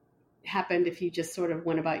happened if you just sort of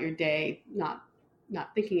went about your day not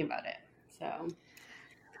thinking about it. So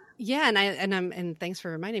yeah, and thanks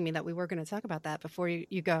for reminding me that we were going to talk about that before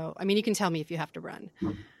you go. I mean, you can tell me if you have to run.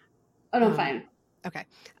 Oh no, fine. Okay.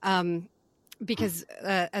 Because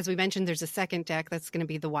as we mentioned, there's a second deck that's going to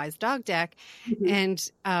be the Wise Dog deck,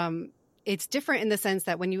 and it's different in the sense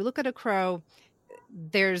that when you look at a crow,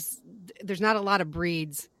 there's not a lot of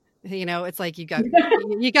breeds. It's like you got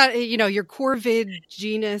your corvid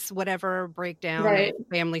genus, whatever breakdown, right.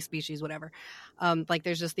 Family, species, whatever. Like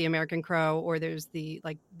there's just the American crow, or there's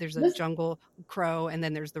a jungle crow, and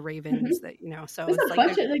then there's the ravens that So there's it's a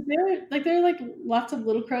bunch of there are lots of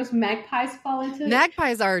little crows. Magpies fall into it.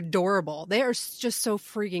 Magpies are adorable. They are just so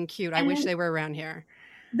freaking cute. I wish they were around here.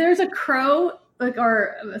 There's a crow.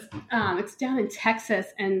 It's down in Texas,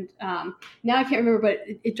 and now I can't remember, but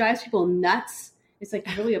it drives people nuts. It's like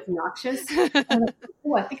really obnoxious.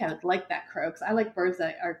 Oh, I think I would like that crow because I like birds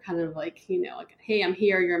that are kind of like, like, hey, I'm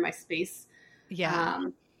here, you're in my space. Yeah,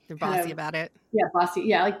 they're bossy about it. Yeah, bossy.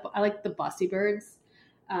 Yeah, I like the bossy birds.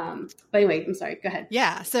 But anyway, I'm sorry. Go ahead.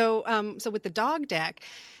 Yeah. So with the dog deck,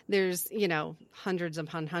 there's hundreds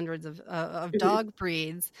upon hundreds of dog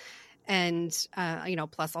breeds, and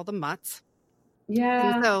plus all the mutts.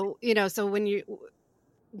 Yeah. And so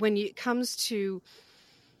when it comes to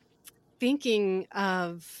thinking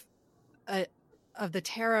of the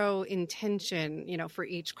tarot intention, for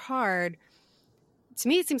each card, to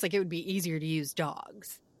me, it seems like it would be easier to use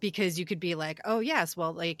dogs because you could be like, oh yes,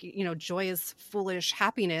 well, like, joyous, foolish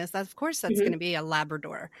happiness. Of course, that's going to be a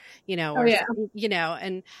Labrador,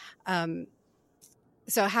 and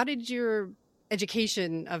so how did your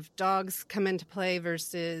education of dogs come into play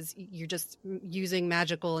versus you're just using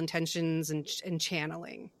magical intentions and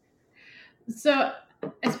channeling? So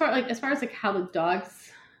as far as how the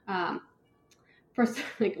dogs, first,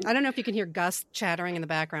 I don't know if you can hear Gus chattering in the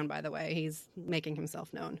background, by the way. He's making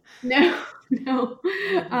himself known. No.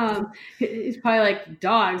 He's probably like,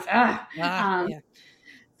 dogs. Yeah.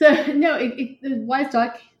 So no, the Wise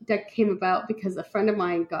Dog deck came about because a friend of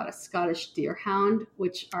mine got a Scottish deerhound,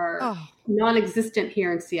 which are non-existent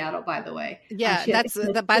here in Seattle, by the way. Yeah,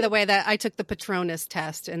 by the way, that I took the Patronus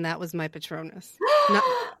test, and that was my Patronus.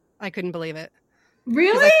 I couldn't believe it.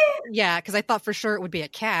 Really? Because I thought for sure it would be a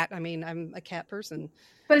cat. I mean, I'm a cat person.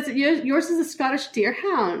 But yours is a Scottish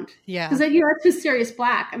deerhound. Yeah. Because you are two Sirius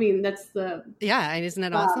Black. I mean, that's the... Yeah, isn't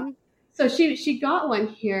that awesome? So she got one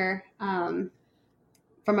here from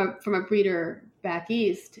a breeder back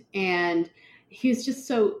east, and he's just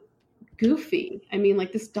so goofy. I mean,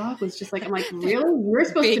 like, this dog was just like, I'm like, really? We're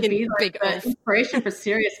supposed to be like the inspiration for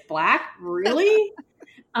Sirius Black? Really?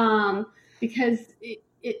 Because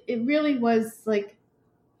it really was like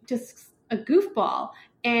just a goofball.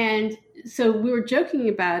 And so we were joking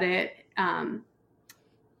about it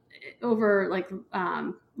over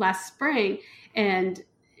last spring, and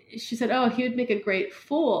she said, oh, he would make a great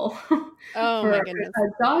fool for a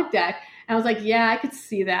dog deck. And I was like, yeah, I could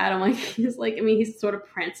see that. I'm like, he's sort of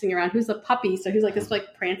prancing around. Who's a puppy? So he's like this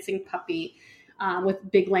prancing puppy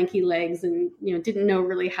with big lanky legs, and, didn't know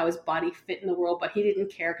really how his body fit in the world, but he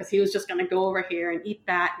didn't care because he was just going to go over here and eat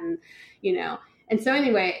that. And, and so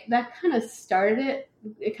anyway, that kind of started it.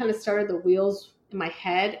 It kind of started the wheels in my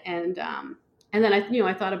head. And then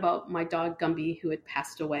I thought about my dog Gumby, who had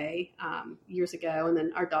passed away years ago, and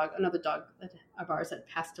then another dog of ours had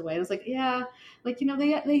passed away. And I was like, yeah,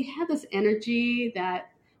 they had this energy that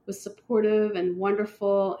was supportive and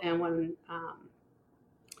wonderful, and when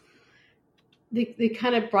they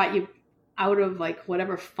kind of brought you out of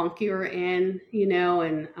whatever funk you were in,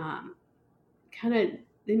 and kind of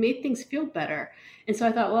they made things feel better. And so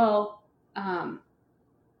I thought, well,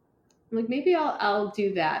 maybe I'll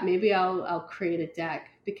do that. Maybe I'll create a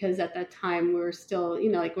deck, because at that time we were still,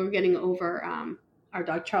 we're getting over our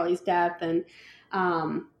dog Charlie's death, and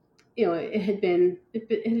it had been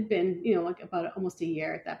about almost a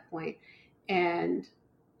year at that point, and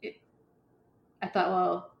I thought,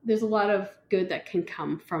 well, there's a lot of good that can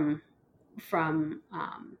come from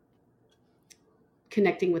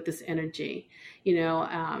connecting with this energy,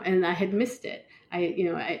 and I had missed it.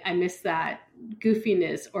 I missed that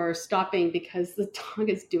goofiness or stopping because the dog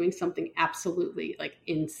is doing something absolutely like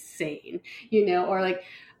insane, or like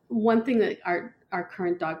one thing that our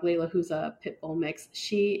current dog Layla, who's a pit bull mix,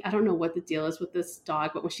 I don't know what the deal is with this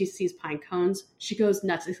dog, but when she sees pine cones, she goes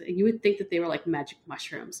nuts. You would think that they were like magic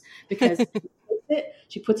mushrooms because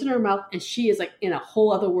she puts it in her mouth and she is like in a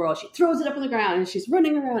whole other world. She throws it up on the ground and she's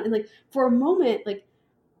running around and like for a moment, like,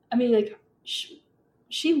 I mean, like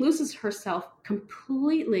she loses herself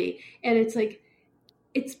completely. And it's like,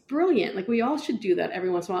 it's brilliant. Like we all should do that every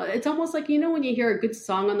once in a while. It's almost like, when you hear a good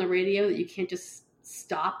song on the radio that you can't just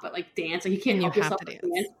stop, but like dance, like you can't help yourself to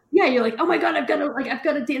dance. Yeah. You're like, oh my God, I've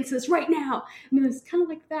got to dance this right now. I mean, it's kind of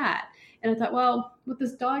like that. And I thought, well, with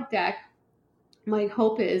this dog deck, my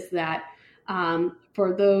hope is that,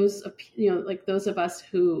 for those, like those of us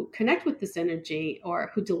who connect with this energy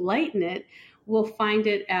or who delight in it, will find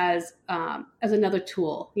it as another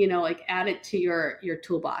tool, like add it to your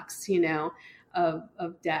toolbox,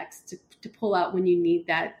 of decks to pull out when you need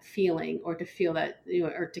that feeling or to feel that,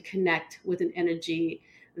 or to connect with an energy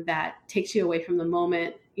that takes you away from the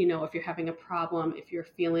moment, if you're having a problem, if you're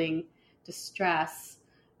feeling distress,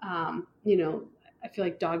 I feel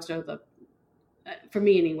like dogs are for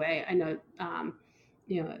me anyway. I know, I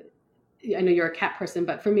know you're a cat person,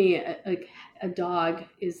 but for me, a dog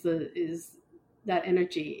is that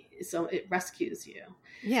energy. So it rescues you.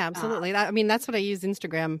 Yeah, absolutely. That's what I use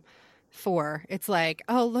Instagram for. It's like,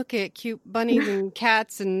 oh, look at cute bunnies and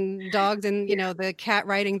cats and dogs and, the cat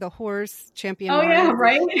riding the horse, champion. Oh, yeah,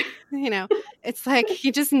 right. It's like, that's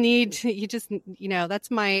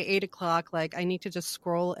my 8:00. Like, I need to just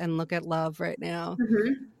scroll and look at love right now.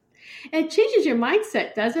 Mm-hmm. And it changes your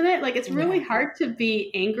mindset, doesn't it? Like, it's really hard to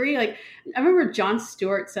be angry. Like, I remember Jon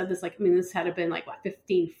Stewart said this, like, this had to have been like,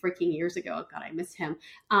 15 freaking years ago. Oh, God, I miss him.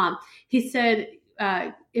 He said,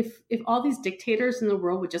 if all these dictators in the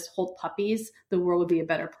world would just hold puppies, the world would be a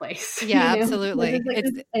better place. Yeah, absolutely.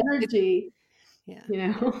 It's energy,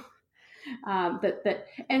 and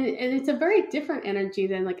it's a very different energy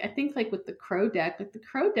than, like, I think, like with the crow deck. Like the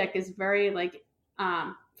crow deck is very like,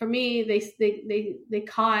 for me, they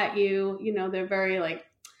caw at you. They're very like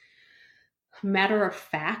matter of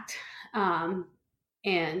fact, and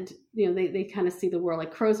they kind of see the world.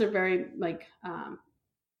 Like crows are very like,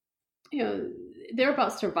 they're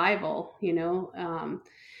about survival.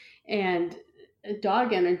 And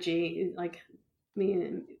dog energy, like,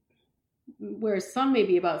 whereas some may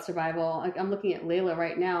be about survival. Like I'm looking at Layla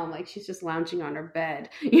right now. I'm like, she's just lounging on her bed.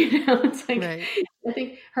 It's like, right. I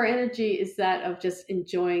think her energy is that of just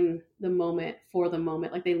enjoying the moment for the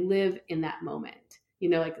moment. Like they live in that moment.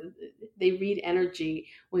 Like they read energy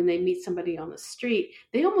when they meet somebody on the street.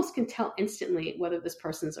 They almost can tell instantly whether this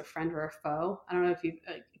person's a friend or a foe. I don't know if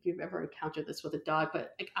you've ever encountered this with a dog,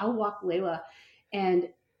 but like I'll walk Layla and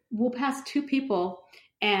we'll pass two people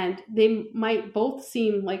and they might both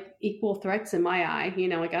seem like equal threats in my eye.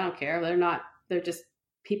 Like I don't care. They're just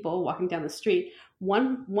people walking down the street.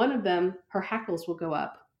 One of them, her hackles will go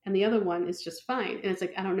up and the other one is just fine. And it's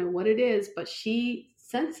like, I don't know what it is, but she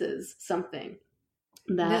senses something.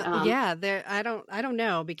 I don't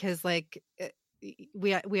know, because like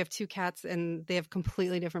we have two cats and they have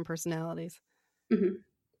completely different personalities. Mm-hmm.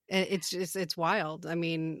 It's wild. I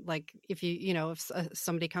mean, like if if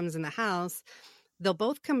somebody comes in the house, they'll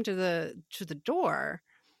both come to the door,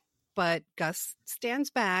 but Gus stands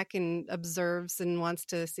back and observes and wants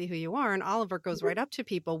to see who you are, and Oliver goes right up to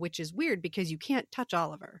people, which is weird because you can't touch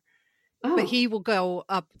Oliver. Oh. But he will go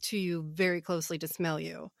up to you very closely to smell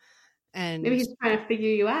you. And maybe he's trying to figure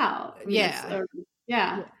you out. Yeah.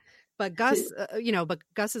 But Gus, but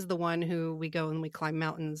Gus is the one who we go and we climb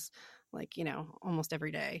mountains, like, almost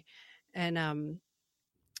every day. And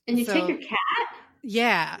you take your cat?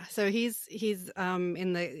 Yeah. So he's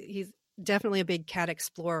definitely a big cat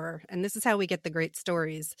explorer. And this is how we get the great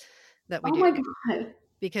stories that we do. Oh my God.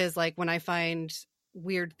 Because like when I find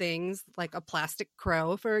weird things, like a plastic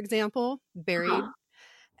crow, for example, buried,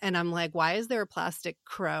 and I'm like, why is there a plastic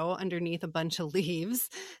crow underneath a bunch of leaves?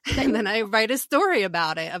 And then I write a story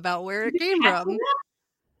about it, about where it came from.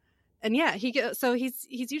 And yeah, he's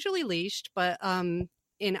usually leashed, but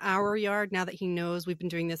in our yard, now that he knows, we've been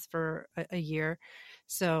doing this for a year,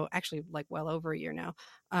 so actually like well over a year now.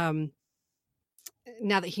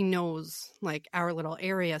 Now that he knows like our little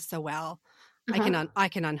area so well, I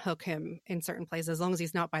can unhook him in certain places as long as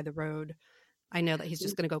he's not by the road. I know that he's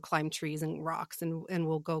just going to go climb trees and rocks, and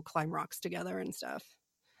we'll go climb rocks together and stuff.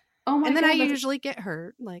 Oh my And then I God. usually get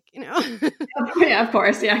hurt, like, Yeah, of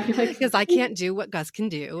course. Yeah. because I can't do what Gus can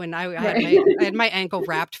do. And Right. I had my ankle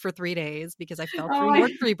wrapped for 3 days because I fell Oh through my. more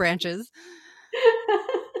tree branches.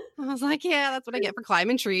 I was like, yeah, that's what I get for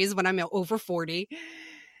climbing trees when I'm over 40.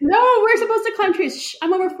 No, we're supposed to climb trees. Shh,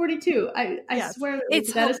 I'm over 42. I Yes. swear that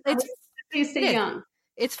is how you stay It is. young.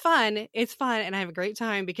 It's fun. It's fun, and I have a great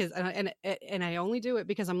time because, and I only do it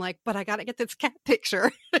because I'm like, but I got to get this cat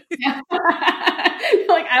picture. Yeah.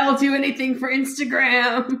 Like, I will do anything for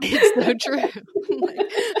Instagram. It's so true.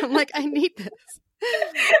 I'm like, I need this.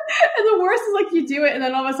 And the worst is like you do it, and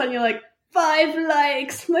then all of a sudden you're like 5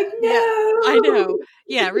 likes. I'm like, no, Yeah, I know.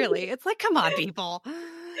 Yeah, really. It's like, come on, people.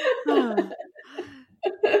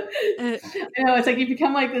 I know, it's like you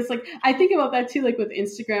become like this. Like, I think about that too, like with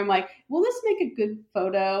Instagram, like, will this make a good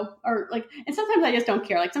photo? Or like, and sometimes I just don't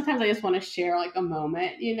care. Like, sometimes I just want to share like a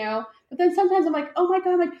moment, but then sometimes I'm like, oh my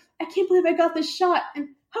God, like, I can't believe I got this shot. And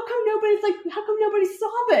how come nobody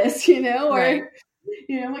saw this, or, Right.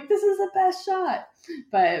 I'm like, this is the best shot.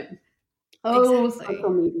 But, Exactly. social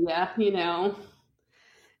media,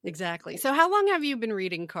 Exactly. So how long have you been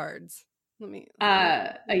reading cards?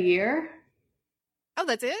 A year. Oh,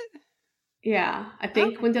 that's it? Yeah, I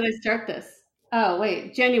think. Okay. When did I start this? Oh,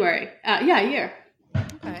 wait, January. Yeah, a year.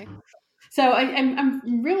 Okay. So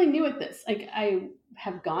I'm really new at this. Like, I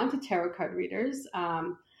have gone to tarot card readers.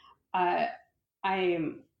 I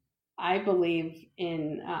I believe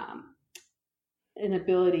in an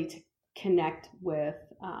ability to connect with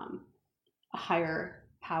a higher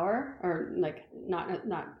power, or like not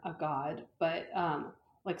a god, but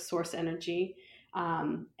like source energy.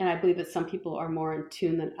 And I believe that some people are more in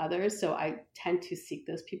tune than others. So I tend to seek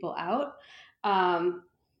those people out to,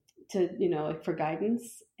 like, for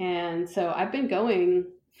guidance. And so I've been going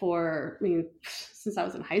since I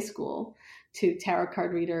was in high school, to tarot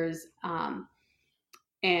card readers,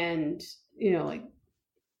 and, like,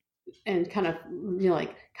 and kind of,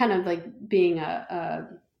 like being a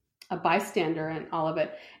bystander and all of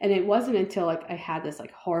it. And it wasn't until like I had this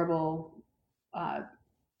like horrible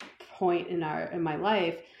point in my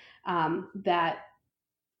life that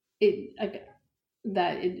it like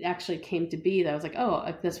that it actually came to be, that I was like, oh,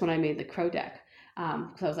 like, that's when I made the crow deck.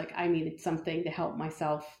 Because I was like, I needed something to help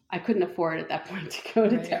myself. I couldn't afford at that point to go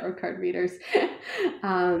to Right. tarot card readers.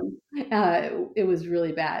 It was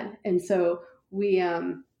really bad. And so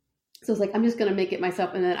so it's like, I'm just going to make it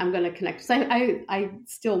myself, and then I'm going to connect. So I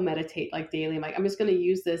still meditate like daily. I'm like, I'm just going to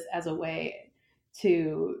use this as a way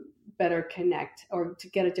to better connect, or to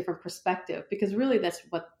get a different perspective, because really that's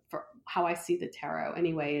for how I see the tarot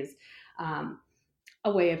anyway, is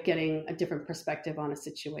a way of getting a different perspective on a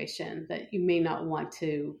situation that you may not want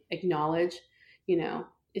to acknowledge.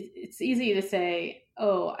 It's easy to say,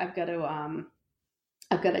 oh, I've got to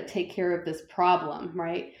take care of this problem,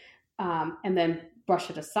 right? And then brush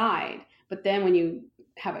it aside. But then when you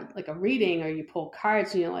have like a reading, or you pull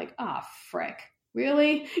cards, and you're like, oh, frick.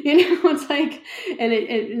 Really? It's like,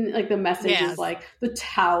 and like the message is like the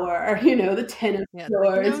Tower, the Ten of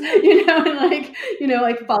Swords, and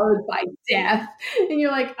like followed by death. And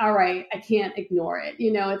you're like, all right, I can't ignore it.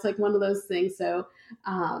 It's like one of those things. So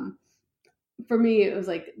for me, it was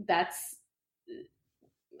like, that's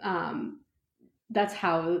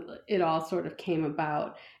how it all sort of came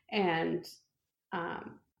about. And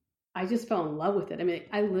I just fell in love with it. I mean,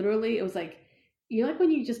 it was like, like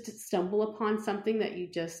when you just stumble upon something that you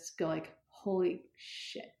just go like, holy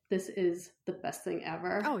shit, this is the best thing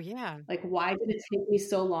ever. Oh yeah. Like, why did it take me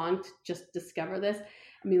so long to just discover this?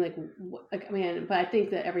 I mean, but I think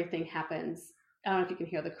that everything happens. I don't know if you can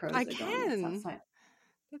hear the crows. I can. Outside.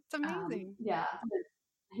 That's amazing. Yeah.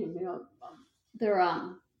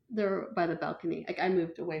 They're by the balcony. Like, I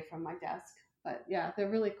moved away from my desk, but yeah, they're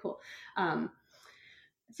really cool.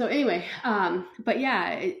 So anyway, but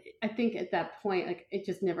yeah, I think at that point, like, it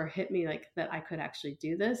just never hit me like that I could actually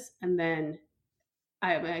do this. And then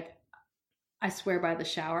I swear by the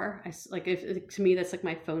shower. To me, that's like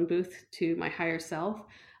my phone booth to my higher self.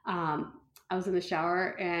 I was in the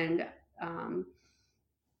shower, and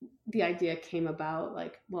the idea came about,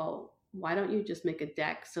 like, well, why don't you just make a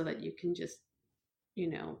deck so that you can just,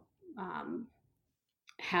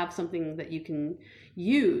 have something that you can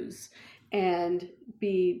use and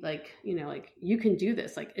be like, like, you can do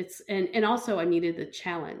this. Like, and also I needed the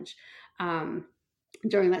challenge.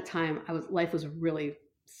 During that time, life was really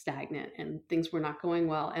stagnant and things were not going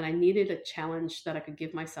well. And I needed a challenge that I could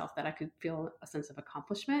give myself, that I could feel a sense of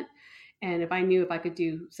accomplishment. And if I knew if I could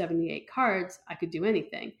do 78 cards, I could do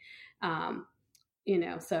anything.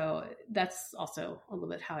 So that's also a little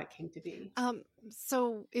bit how it came to be.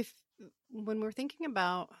 So when we're thinking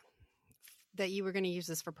about that you were going to use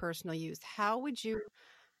this for personal use, how would you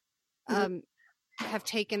Mhm. have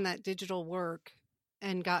taken that digital work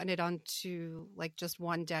and gotten it onto like just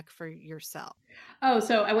one deck for yourself? Oh,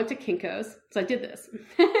 so I went to Kinko's. So I did this.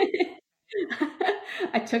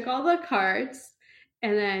 I took all the cards,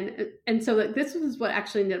 and so like, this was what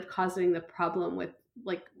actually ended up causing the problem with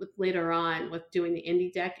later on with doing the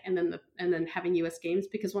indie deck and then having US games,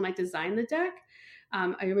 because when I designed the deck,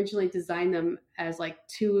 I originally designed them as like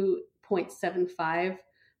 2.75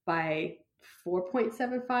 by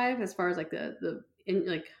 4.75 as far as like the in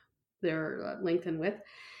like their length and width.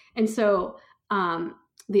 And so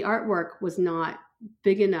the artwork was not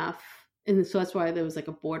big enough, and so that's why there was like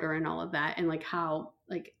a border and all of that, and like how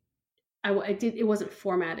like I did, it wasn't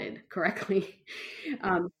formatted correctly.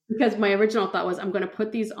 Because my original thought was I'm going to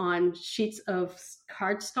put these on sheets of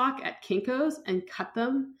cardstock at Kinko's and cut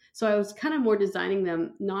them. So I was kind of more designing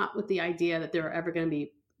them not with the idea that they were ever going to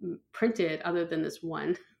be printed, other than this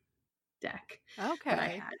one deck that I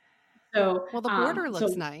Okay. had. So, Well, the border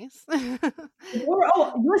looks nice.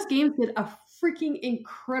 US Games did a freaking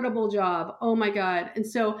incredible job. Oh my God. And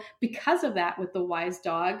so because of that, with the Wise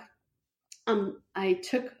Dog, I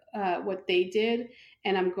took what they did,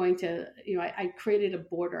 and I'm going to, I created a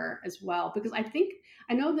border as well, because I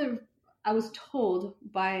know that I was told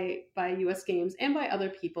by US Games and by other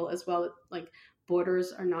people as well that like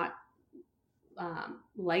borders are not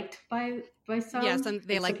liked by some, Yes, and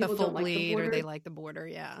they like some like the people full don't like the bleed or border. they like the border.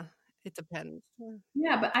 Yeah, it depends.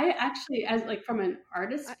 Yeah, but I actually, as like from an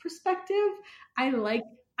artist's I- perspective, I like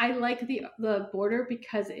the border,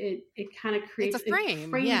 because it kind of It's a it frame.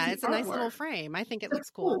 frames Yeah, the it's a nice little artwork. frame. I think it It's a looks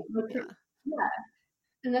frame. cool. Like, Yeah. yeah,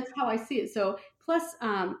 and that's how I see it. So plus,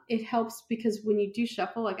 it helps because when you do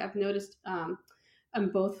shuffle, like I've noticed on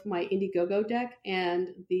both my Indiegogo deck and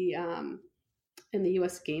the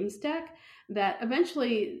US Games deck, that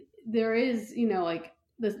eventually there is, like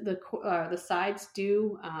the sides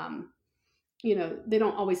do. They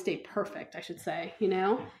don't always stay perfect, I should say,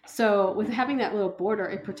 So with having that little border,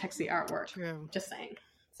 it protects the artwork. True. Just saying.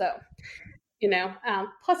 So,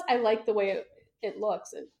 plus I like the way it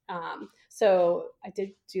looks. And, so I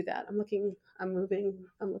did do that. I'm looking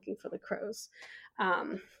for the crows.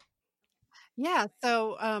 Um, Yeah.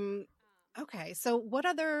 So, okay. So, what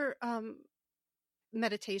other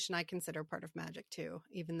meditation I consider part of magic too,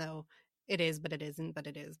 even though it is, but it isn't, but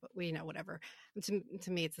it is, but whatever.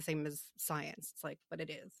 To me, it's the same as science. It's like, but it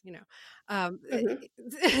is, mhm. It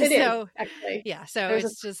is, So, actually. yeah. So There's a,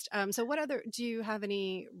 it's just, so what other, do you have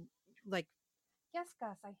any like, yes,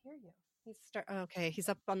 Gus, I hear you. Okay. He's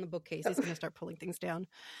up on the bookcase. He's going to start pulling things down.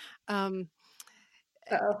 Um,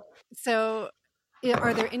 uh-oh. so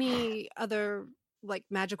are there any other like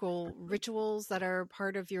magical rituals that are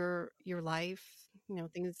part of your life?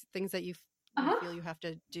 Things that you Uh-huh. feel you have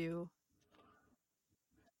to do.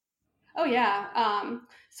 Oh yeah.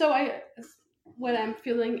 So when I'm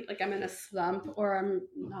feeling like I'm in a slump, or I'm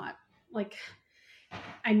not, like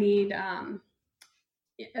I need,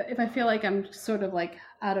 if I feel like I'm sort of like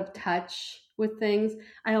out of touch with things,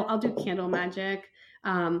 I'll do candle magic.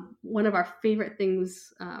 One of our favorite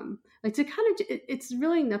things, like to kind of, it's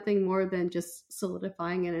really nothing more than just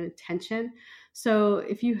solidifying an intention. So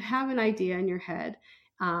if you have an idea in your head,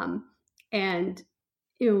 and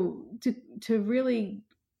to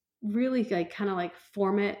really like kind of like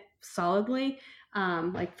form it solidly.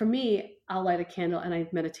 Like for me, I'll light a candle and I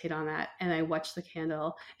meditate on that and I watch the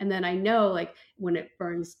candle, and then I know like when it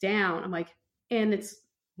burns down, I'm like, and it's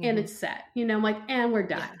set, I'm like, and we're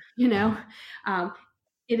done, Yeah. um,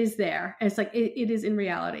 it is there. It's like it is in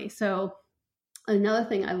reality. So another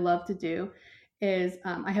thing I love to do is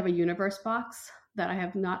I have a universe box that I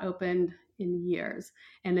have not opened in years,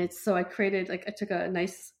 and I created, like, I took a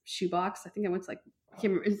nice shoebox. I think I went to like, I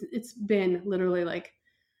can't remember, it's been literally like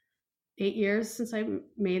 8 years since I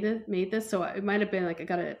made this, so it might have been like I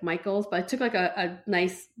got it at Michael's, but I took like a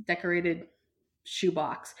nice decorated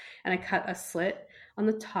shoebox and I cut a slit on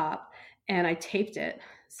the top and I taped it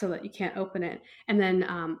so that you can't open it, and then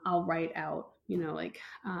I'll write out, like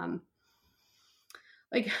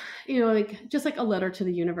just like a letter to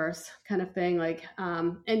the universe kind of thing, like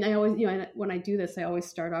and I always, when I do this, I always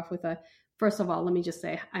start off with first of all, let me just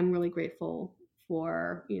say I'm really grateful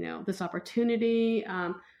for this opportunity.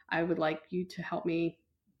 I would like you to help me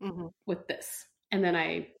with this, and then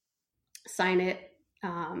I sign it,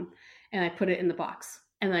 and I put it in the box,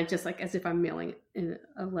 and I just, like, as if I'm mailing in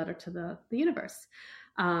a letter to the universe.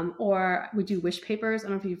 Or we do wish papers. I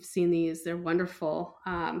don't know if you've seen these. They're wonderful.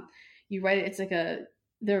 You write it. It's like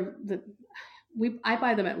I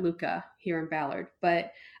buy them at Luca here in Ballard,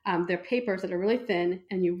 but They're papers that are really thin,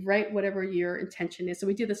 and you write whatever your intention is. So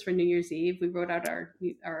we do this for New Year's Eve. We wrote out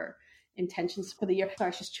our intentions for the year.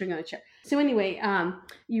 Sorry, she's chewing on a chair. So anyway,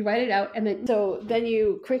 you write it out, and then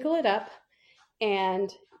you crinkle it up,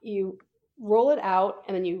 and you roll it out,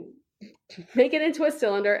 and then you make it into a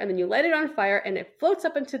cylinder, and then you light it on fire, and it floats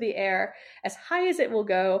up into the air as high as it will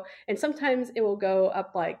go. And sometimes it will go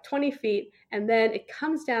up like 20 feet, and then it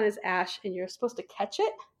comes down as ash, and you're supposed to catch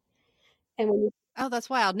it. And when you Oh, that's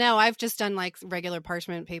wild. No, I've just done like regular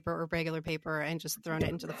parchment paper or regular paper and just thrown it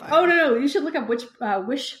into the fire. Oh, no. You should look up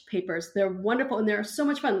wish papers. They're wonderful, and they're so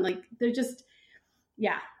much fun. Like, they're just,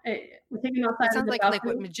 yeah. We're taking outside. It sounds like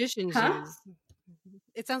what magicians use.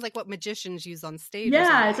 It sounds like what magicians use on stage.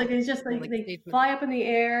 Yeah, it's just like they fly up in the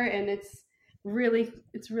air, and it's really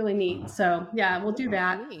neat. So yeah, we'll do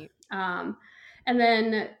that. And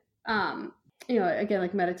then again,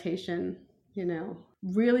 like meditation,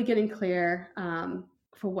 really getting clear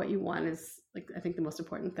for what you want is, like, I think the most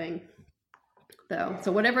important thing, though.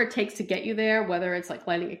 So whatever it takes to get you there, whether it's like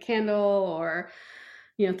lighting a candle or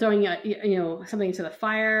throwing something into the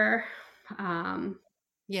fire.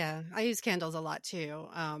 Yeah, I use candles a lot too,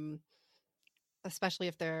 especially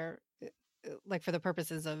if they're like for the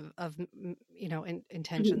purposes of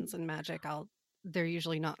intentions and magic. They're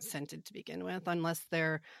usually not scented to begin with, unless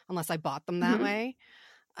I bought them that way.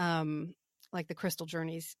 Like the Crystal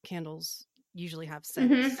Journeys candles usually have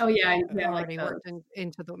scents. Oh yeah, already worked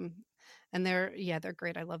into them, and they're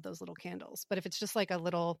great. I love those little candles. But if it's just like a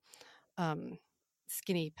little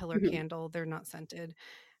skinny pillar candle, they're not scented,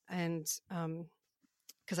 and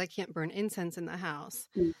because I can't burn incense in the house.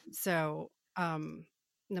 So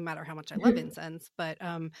no matter how much I love incense, but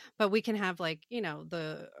we can have like,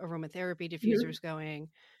 the aromatherapy diffusers going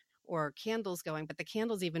or candles going, but the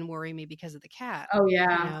candles even worry me because of the cat. Oh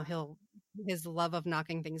yeah. His love of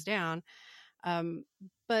knocking things down.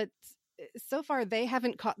 But so far they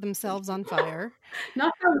haven't caught themselves on fire.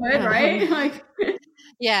 Not so good, right? Like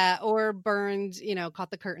yeah, or burned,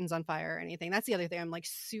 caught the curtains on fire or anything. That's the other thing. I'm like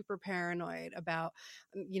super paranoid about,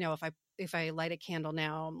 if I light a candle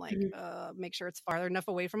now, I'm like, make sure it's far enough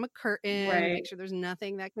away from a curtain, make sure there's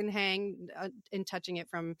nothing that can hang in touching it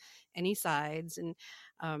from any sides. And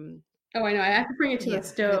oh, I know. I have to bring it to the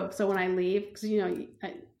stove. So when I leave, because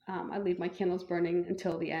I leave my candles burning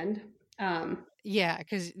until the end.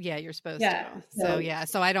 Because you're supposed to.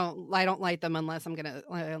 So I don't light them unless I'm gonna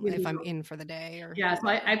if I'm in for the day or so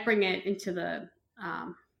I bring it into the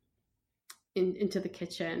into the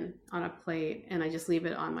kitchen on a plate, and I just leave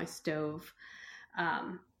it on my stove,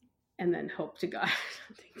 and then hope to God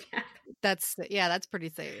something happens. That's pretty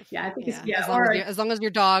safe. Yeah, I think as long as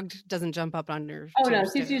your dog doesn't jump up on your. Oh no,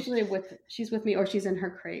 she's usually with me, or she's in her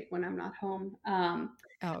crate when I'm not home.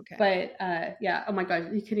 Okay. But oh my God,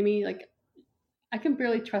 are you kidding me? Like, I can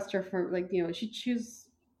barely trust her for she just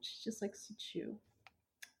likes to chew.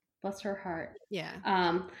 Bless her heart. Yeah.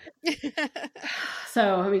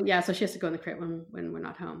 So I mean, so she has to go in the crate when we're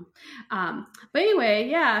not home. But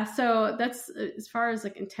anyway, so that's as far as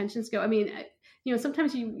like intentions go. I mean,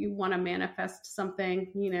 sometimes you want to manifest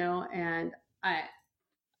something, and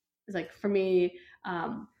it's like for me,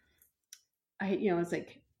 it's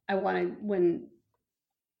like I wanted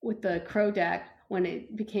with the crow deck, when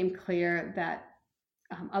it became clear that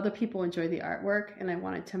other people enjoy the artwork, and I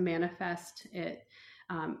wanted to manifest it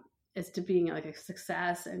as to being like a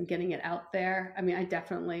success and getting it out there. I mean, I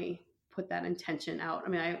definitely put that intention out. I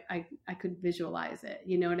mean, I could visualize it.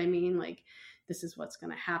 You know what I mean? Like, this is what's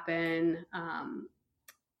going to happen. I'm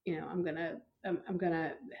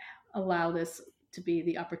gonna allow this to be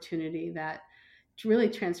the opportunity that really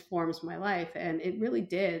transforms my life, and it really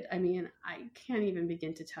did. I mean, I can't even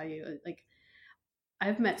begin to tell you, like,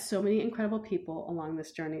 I've met so many incredible people along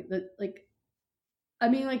this journey that, like, I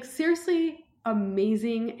mean, like, seriously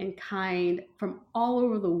amazing and kind from all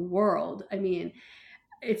over the world. I mean,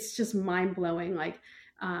 it's just mind blowing. Like,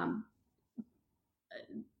 I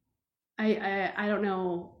don't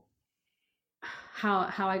know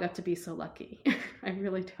how I got to be so lucky. I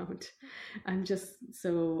really don't. I'm just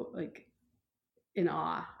so like in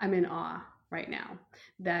awe. I'm in awe right now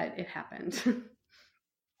that it happened.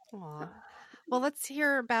 Aw. Well, let's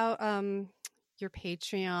hear about your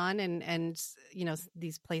Patreon and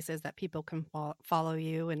these places that people can follow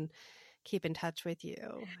you and keep in touch with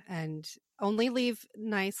you, and only leave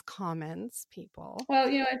nice comments, people. Well,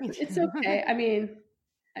 it's okay. I mean,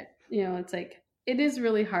 it's like, it is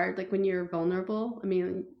really hard, like when you're vulnerable. I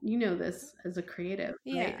mean, this as a creative,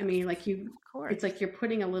 right? I mean, like it's like you're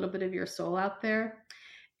putting a little bit of your soul out there,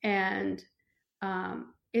 and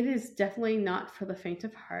it is definitely not for the faint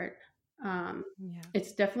of heart.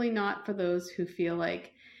 It's definitely not for those who feel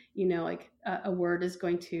like like a word is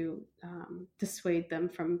going to dissuade them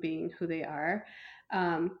from being who they are.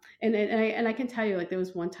 And I can tell you, like, there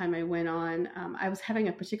was one time I went on, I was having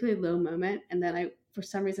a particularly low moment, and then for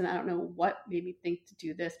some reason, I don't know what made me think to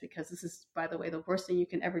do this, because this is, by the way, the worst thing you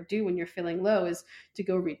can ever do when you're feeling low is to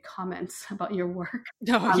go read comments about your work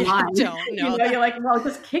No, yeah, online. don't. No, you're like, well,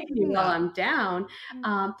 just kick me while no. I'm down.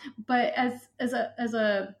 But as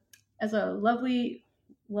a lovely,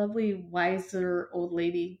 wiser old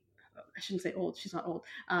lady, I shouldn't say old, she's not old,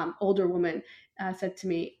 older woman, said to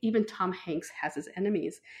me, even Tom Hanks has his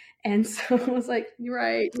enemies. And so I was like, you're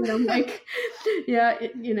right. Like, yeah,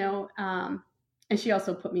 and she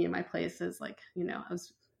also put me in my place as, like, I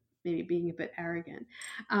was maybe being a bit arrogant.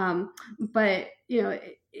 But,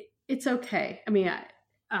 it's okay. I mean,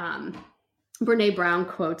 Brene Brown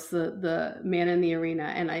quotes the man in the arena.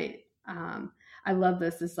 And I love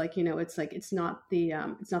this. It's like, it's not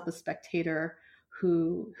the spectator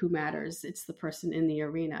who matters. It's the person in the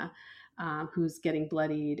arena who's getting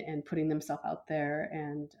bloodied and putting themselves out there.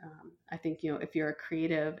 And I think, if you're a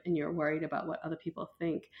creative and you're worried about what other people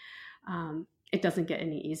think, it doesn't get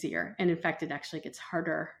any easier. And in fact, it actually gets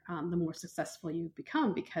harder the more successful you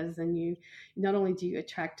become, because then you not only do you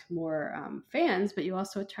attract more fans, but you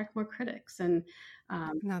also attract more critics. And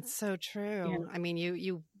that's so true. Yeah. I mean,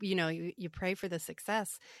 you pray for the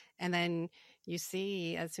success, and then you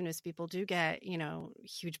see, as soon as people do get,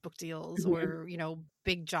 huge book deals or,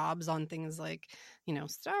 big jobs on things like,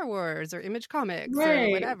 Star Wars or Image Comics or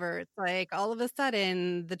whatever, it's like all of a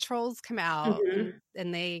sudden the trolls come out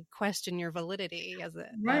and they question your validity as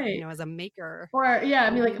a maker. Or, yeah,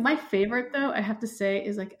 I mean, like, my favorite, though, I have to say,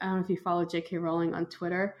 is, like, I don't know if you follow J.K. Rowling on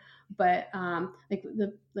Twitter, but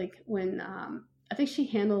when I think she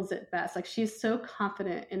handles it best. Like, she's so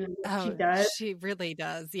confident in what she does. She really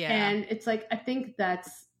does, yeah. And it's like, I think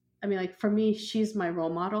that's, I mean, like, for me, she's my role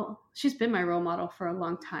model. She's been my role model for a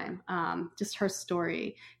long time. Just her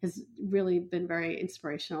story has really been very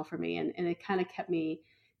inspirational for me, and it kind of kept me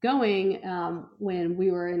going when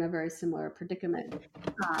we were in a very similar predicament.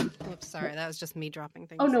 Oops, sorry, that was just me dropping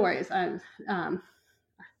things. Oh, no worries. I'm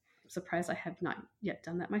surprised I have not yet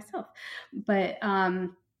done that myself. But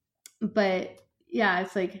yeah,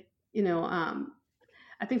 it's like,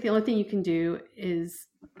 I think the only thing you can do is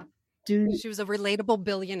do. She was a relatable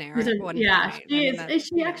billionaire. Yeah, she is.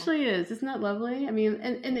 She actually is. Isn't that lovely? I mean,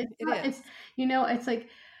 and it's like,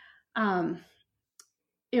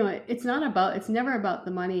 it's never about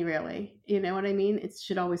the money, really. You know what I mean? It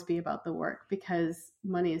should always be about the work, because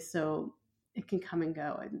money is it can come and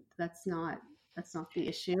go, and that's not the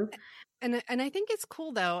issue. And I think it's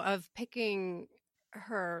cool, though, of picking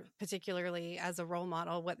her particularly as a role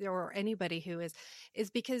model, or anybody who is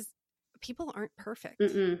because people aren't perfect.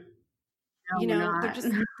 No,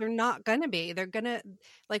 they're not gonna be. They're gonna,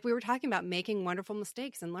 like we were talking about, making wonderful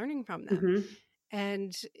mistakes and learning from them.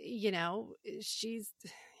 And she's,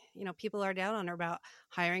 people are down on her about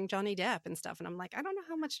hiring Johnny Depp and stuff, and I'm like, I don't know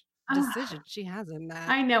how much decision she has in that.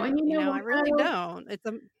 I know, and I really don't.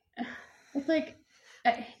 It's like,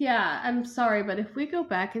 yeah, I'm sorry, but if we go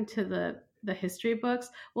back into the history books,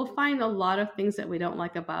 we'll find a lot of things that we don't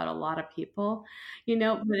like about a lot of people, but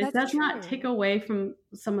it does not take away from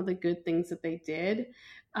some of the good things that they did.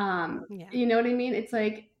 You know what I mean? It's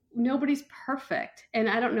like, nobody's perfect, and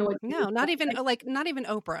I don't know what. No, not even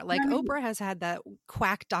Oprah. Like, Oprah has had that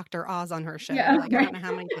quack Dr. Oz on her show. Yeah, like, I don't know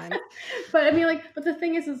how many times. But I mean, but the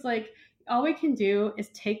thing is like, all we can do is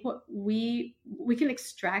take what we can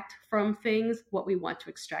extract from things, what we want to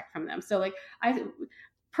extract from them. So, like, I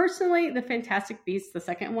personally, the Fantastic Beasts, the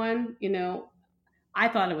second one, I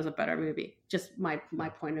thought it was a better movie, just my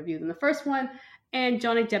point of view, than the first one. And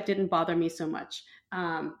Johnny Depp didn't bother me so much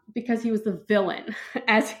because he was the villain.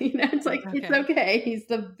 As it's like, okay. It's okay, he's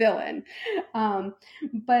the villain.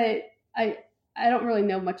 But I don't really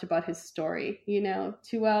know much about his story,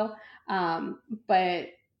 too well. But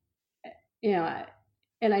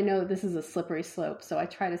and I know this is a slippery slope, so I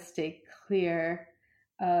try to stay clear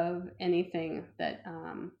of anything that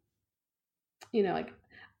like,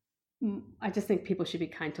 I just think people should be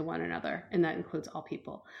kind to one another, and that includes all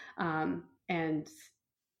people. And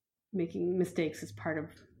making mistakes is part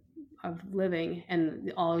of living,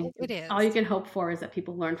 and all you can hope for is that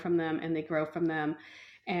people learn from them and they grow from them.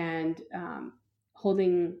 And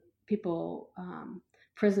holding people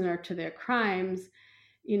prisoner to their crimes,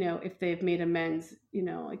 if they've made amends,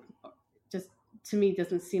 like, just, to me,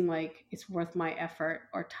 doesn't seem like it's worth my effort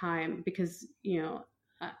or time, because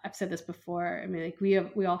I've said this before. I mean, like, we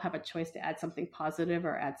all have a choice to add something positive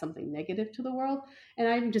or add something negative to the world, and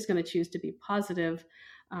I'm just going to choose to be positive.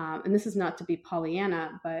 And this is not to be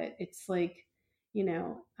Pollyanna, but it's like, you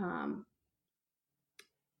know,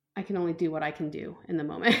 I can only do what I can do in the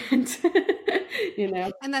moment. You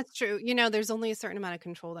know? And that's true. There's only a certain amount of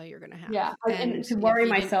control that you're going to have. Yeah. And And to if worry you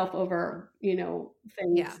didn't, myself over, yeah,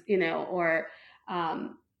 things, or,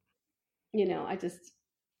 um,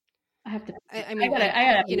 I have to. I mean, I got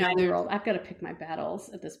a there's, 9-year-old. I've got to pick my battles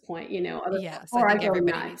at this point, yes, I or I think go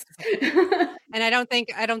everybody needs to pick their, nuts. and I don't think,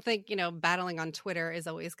 battling on Twitter is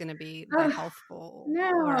always going to be the Oh, healthful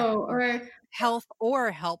no, or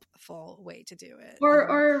helpful way to do it.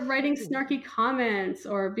 or writing You know, snarky comments,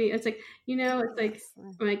 or being. It's like, it's yes.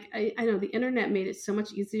 like I know the internet made it so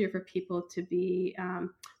much easier for people to be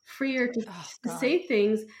freer Oh to God, say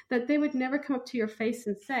things that they would never come up to your face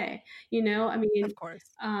and say. I mean, of course.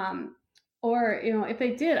 or if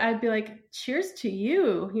they did, I'd be like, cheers to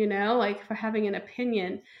you, like, for having an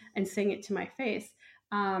opinion and saying it to my face.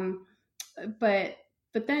 um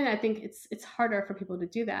but then I think it's harder for people to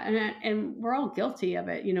do that, and we're all guilty of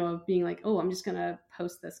it, of being like, oh, I'm just gonna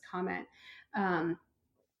post this comment, um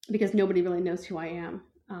because nobody really knows who I am,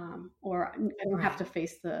 or I don't have Right. to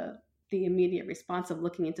face the immediate response of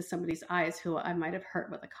looking into somebody's eyes who I might have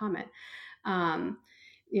hurt with a comment. um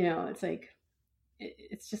it's like,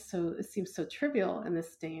 it's just it seems so trivial in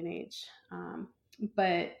this day and age.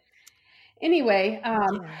 But anyway, Yeah.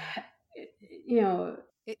 you know,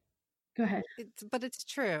 It, go ahead. but it's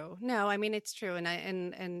true. No, I mean it's true, and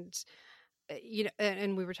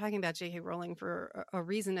we were talking about J.K. Rowling for a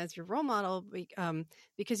reason as your role model,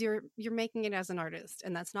 because you're making it as an artist,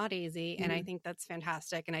 and that's not easy. And I Mhm. think that's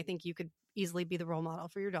fantastic, and I think you could easily be the role model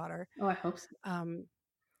for your daughter. Oh, I hope so.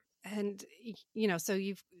 And so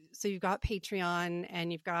you've got Patreon,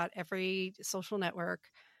 and you've got every social network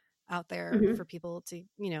out there Mhm. for people to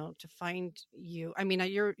find you. I mean,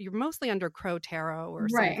 you're mostly under Crow Tarot or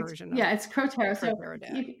some Right. version of It's Crow Tarot. Crow So Tarot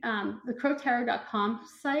deck. the crowtarot.com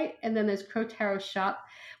site, and then there's Crow Tarot shop,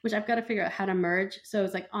 which I've got to figure out how to merge. So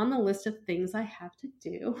it's like on the list of things I have to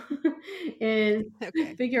do is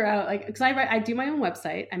Okay. figure out, like, because I do my own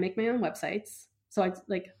website. I make my own websites. So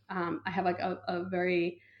I have like a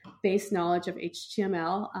very base knowledge of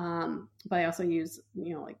HTML, but I also use,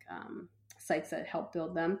 sites that help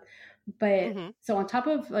build them. But Mm-hmm. so on top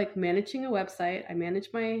of like managing a website, I manage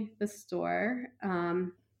the store,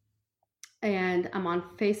 and I'm on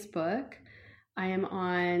Facebook. I am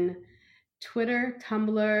on Twitter,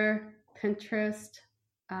 Tumblr, Pinterest,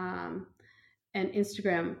 and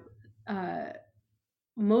Instagram.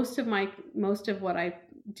 Most of what I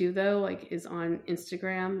do, though, like, is on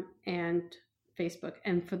Instagram and Facebook,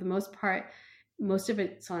 and for the most part, most of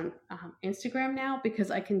it's on Instagram now,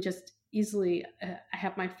 because I can just easily, I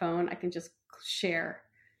have my phone, I can just share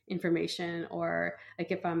information, or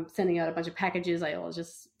like if I'm sending out a bunch of packages, I'll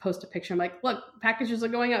just post a picture. I'm like, look, packages are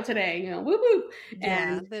going out today, woo woo.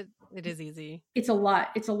 Yeah, And that it is easy. it's a lot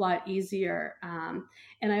easier.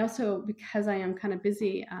 And I also, because I am kind of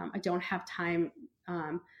busy, I don't have time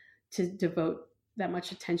to devote that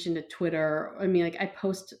much attention to Twitter. I mean, like, I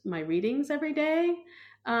post my readings every day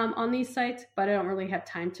on these sites, but I don't really have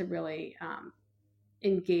time to really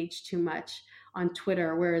engage too much on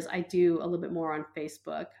Twitter, whereas I do a little bit more on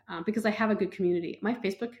Facebook, because I have a good community. My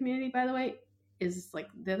Facebook community, by the way, is like,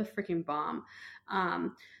 they're the freaking bomb.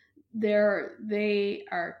 They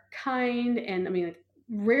are kind, and I mean, like,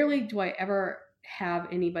 rarely do I ever have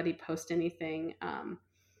anybody post anything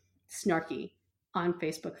snarky on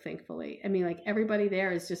Facebook, thankfully. I mean, like, everybody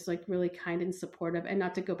there is just like really kind and supportive, and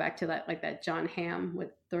not to go back to that, like, that John Hamm with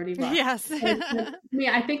 30 bucks. Yes. I mean,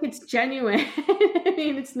 I think it's genuine. I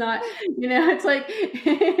mean, it's not, it's like,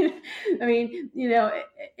 I mean,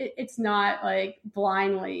 it's not like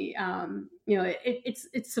blindly,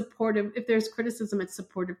 it's supportive. If there's criticism, it's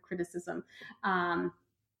supportive criticism.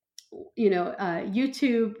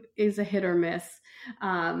 YouTube is a hit or miss. But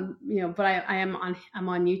I'm on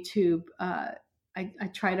YouTube. I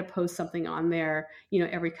try to post something on there,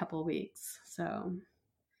 every couple of weeks. So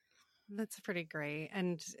That's pretty great.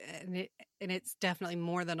 And it's definitely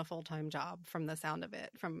more than a full-time job from the sound of it,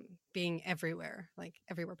 from being everywhere, like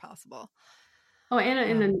everywhere possible.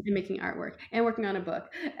 and then Um, making artwork and working on a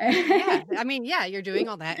book. yeah. I mean, yeah, you're doing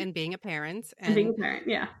all that and being a parent And being and a parent,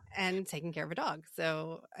 yeah. and taking care of a dog.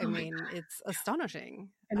 So, I Oh my mean, it's astonishing.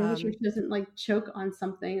 God. And making sure she doesn't like choke on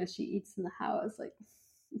something that she eats in the house, like,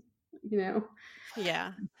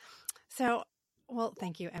 Yeah. So, well,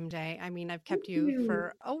 thank you, MJ. I mean, I've kept you you.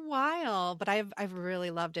 for a while, but I've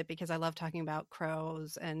really loved it because I love talking about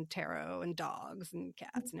crows and tarot and dogs and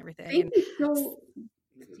cats and everything. Thank And you so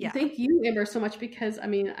yeah, Thank you, Amber, so much, because I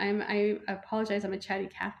mean, I apologize, I'm a chatty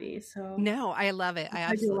Cathy, so no, I love it. I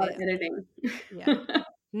I do a lot of absolutely, editing. yeah.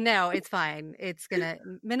 No, it's fine. It's gonna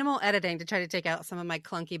minimal editing to try to take out some of my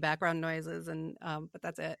clunky background noises, and but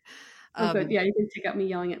that's it. Oh, good. Um, Yeah, you can take out me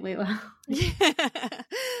yelling at Layla.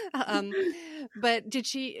 um, but did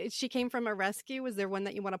she came from a rescue? Was there one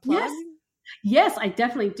that you want to plug? Yes. Yes, I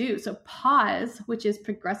definitely do. So PAWS, which is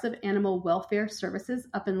Progressive Animal Welfare Services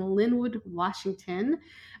up in Linwood, Washington,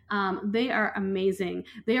 they are amazing.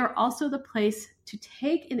 They are also the place to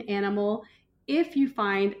take an animal if you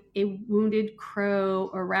find a wounded crow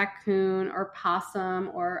or raccoon or possum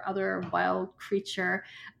or other wild creature.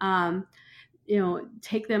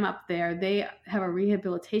 Take them up there. They have a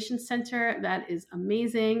rehabilitation center that is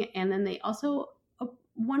amazing. And then they also a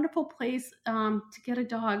wonderful place to get a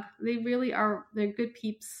dog. They really are. They're good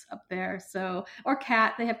peeps up there. So, or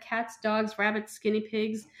cat. They have cats, dogs, rabbits, guinea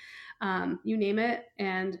pigs, you name it.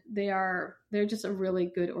 And they're just a really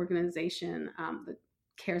good organization that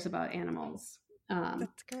cares about animals.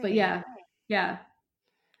 That's But great. yeah.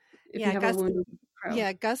 If you Yeah, have a Gus. wounded crow.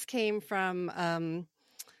 Yeah, Gus came from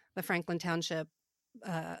the Franklin Township,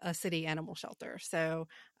 a city animal shelter. So,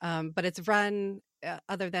 but it's run.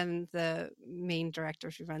 Other than the main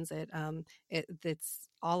director who runs it, it's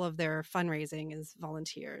all of their fundraising is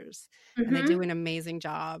volunteers, and they do Mm-hmm. an amazing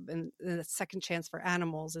job. And the Second Chance for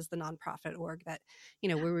Animals is the nonprofit org that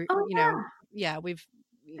we were, Oh yeah, we've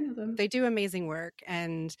yeah, I know them. they do amazing work,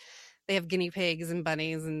 and they have guinea pigs and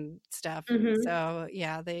bunnies and stuff. And Mm-hmm. so,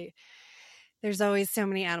 yeah, there's always so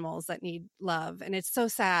many animals that need love, and it's so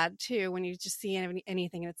sad too when you just see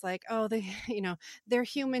anything and it's like, oh, they their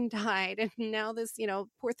human died, and now this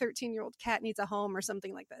poor 13-year-old cat needs a home or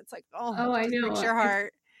something like that. It's like, oh, Oh, it I just breaks know. your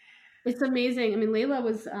heart. It's amazing. I mean, Layla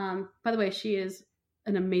was, by the way, she is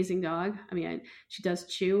an amazing dog. I mean, she does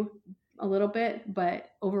chew a little bit,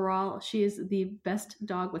 but overall, she is the best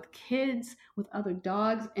dog with kids, with other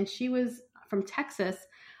dogs. And she was from Texas.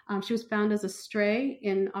 She was found as a stray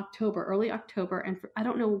in October, early October. And I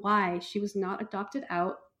don't know why she was not adopted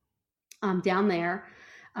out down there.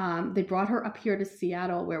 They brought her up here to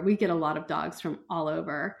Seattle, where we get a lot of dogs from all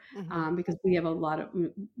over Hmm. because we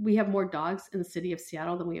have more dogs in the city of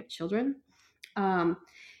Seattle than we have children. Um,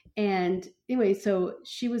 and anyway, so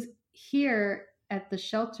she was here at the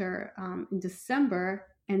shelter in December,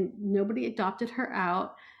 and nobody adopted her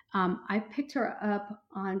out. I picked her up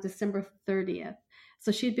on December 30th.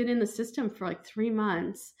 So she had been in the system for like 3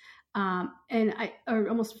 months, or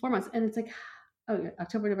almost 4 months. And it's like, oh, yeah,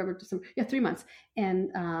 October, November, December. Yeah, 3 months.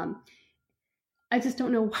 And I just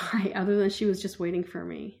don't know why, other than she was just waiting for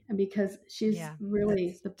me. And because she's Yeah,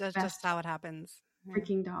 really the that's just best how it happens. Yeah.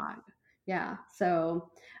 freaking dog. Yeah.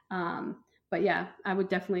 So, but yeah, I would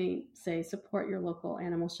definitely say support your local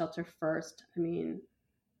animal shelter first. I mean,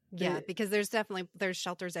 Yeah, the, because there's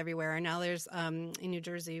shelters everywhere. And now there's in New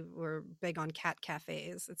Jersey, we're big on cat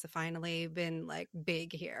cafes. It's finally been like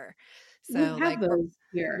big here. we So have like those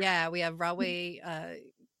here. yeah, we have Rahway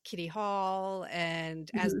Kitty Hall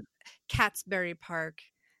and as Mhm. Catsbury Park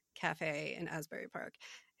Cafe in Asbury Park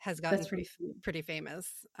has gotten That's really cool. pretty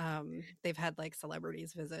famous. They've had like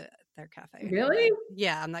celebrities visit their cafe and Really? everything.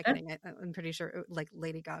 Yeah, I'm not That's, kidding. I'm pretty sure like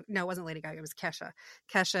Lady Gaga. No, it wasn't Lady Gaga. It was Kesha.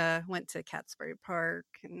 Kesha went to Catsbury Park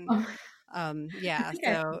and oh, I yeah. think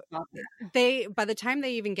I So saw that. they by the time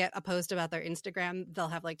they even get a post about their Instagram, they'll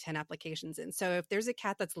have like 10 applications in. So if there's a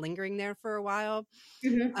cat that's lingering there for a while,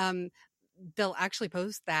 Mhm. um, they'll actually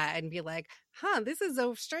post that and be like, huh, this is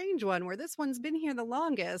a strange one where this one's been here the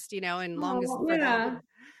longest, and longest Oh, for that. yeah.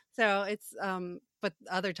 So it's but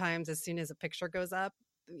other times as soon as a picture goes up,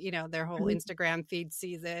 their whole Mhm. Instagram feed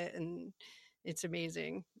sees it and it's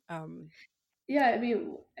amazing. Yeah, I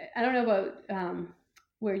mean, I don't know about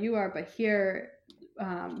where you are, but here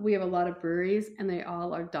we have a lot of breweries, and they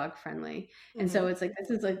all are dog friendly. And so Mhm. it's like this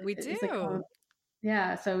is like We it's like do.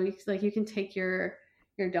 yeah. So it's like you can take your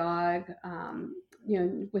dog,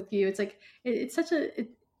 with you. It's like it's such a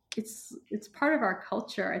it's part of our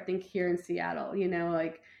culture. I think here in Seattle,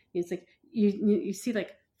 like it's like you see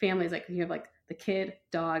like families like you have like the kid,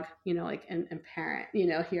 dog, like and parent,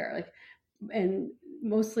 here like and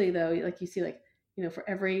mostly though like you see like for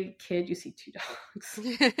every kid you see two dogs.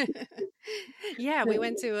 Yeah, we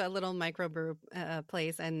went to a little microbrew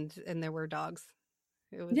place and there were dogs.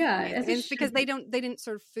 It was Yeah, amazing. as it And it's because should be. they didn't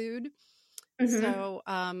serve food. Hmm.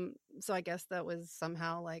 So I guess that was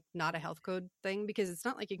somehow like not a health code thing because it's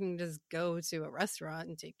not like you can just go to a restaurant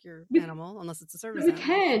and take your we, animal unless it's a but service we animal.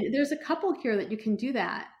 can there's a couple here that you can do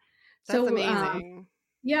that. That's So amazing.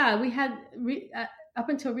 yeah, we had up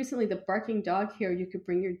until recently the barking dog here, you could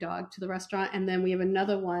bring your dog to the restaurant, and then we have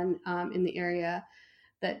another one in the area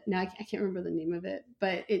that now I can't remember the name of it,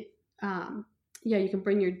 but yeah, you can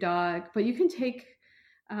bring your dog, but you can take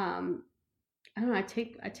um, I don't know. I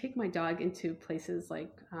take my dog into places like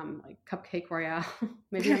Cupcake Royale.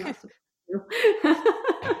 Maybe I'm not supposed to.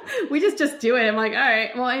 We just do it. I'm like, all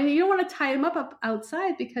right. Well, and you don't want to tie them up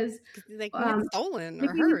outside because They can get stolen they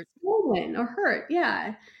or can get hurt. stolen or hurt.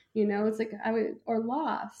 Yeah. It's like or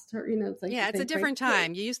lost, or it's like Yeah, it's a they break different through.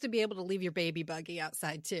 time. You used to be able to leave your baby buggy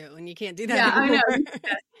outside too, and you can't do that Yeah, I anymore. know.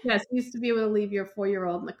 Yes, you used to be able to leave your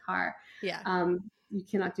 4-year-old in the car. Yeah. You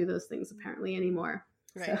cannot do those things apparently anymore.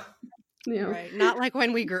 Right. So, Right. Not like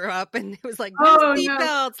when we grew up and it was like, Oh seat no.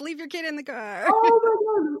 belts, leave your kid in the car. Oh my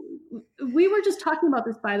God. We were just talking about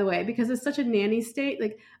this, by the way, because it's such a nanny state.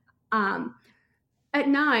 Like, at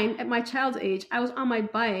 9, at my child's age, I was on my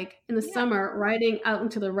bike in the summer riding out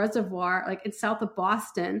into the reservoir, like in south of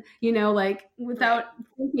Boston, like without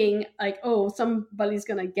thinking like, oh, somebody's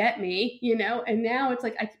going to get me, and now it's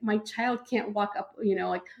like my child can't walk up,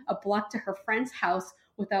 like a block to her friend's house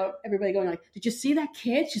without everybody going like, did you see that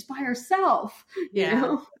kid? She's by herself.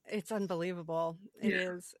 It's unbelievable. It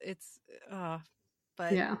is. It's,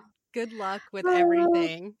 but yeah. good luck with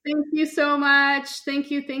everything. Thank you so much. Thank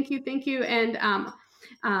you. And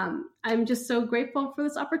I'm just so grateful for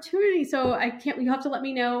this opportunity. So you have to let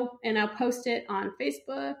me know, and I'll post it on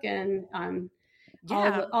Facebook and on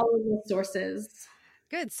all of the sources.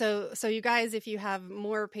 Good. So you guys, if you have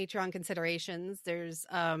more Patreon considerations, there's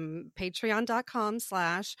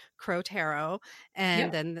patreon.com/crowtarot.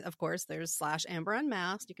 And then of course there's /Amber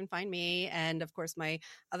Unmasked. You can find me. And of course my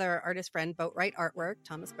other artist friend, Boatwright Artwork,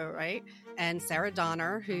 Thomas Boatwright, and Sarah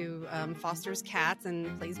Donner, who fosters cats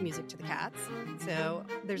and plays music to the cats. So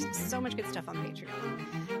there's so much good stuff on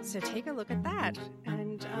Patreon. So take a look at that,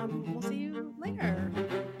 and we'll see you later.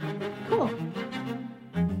 Cool.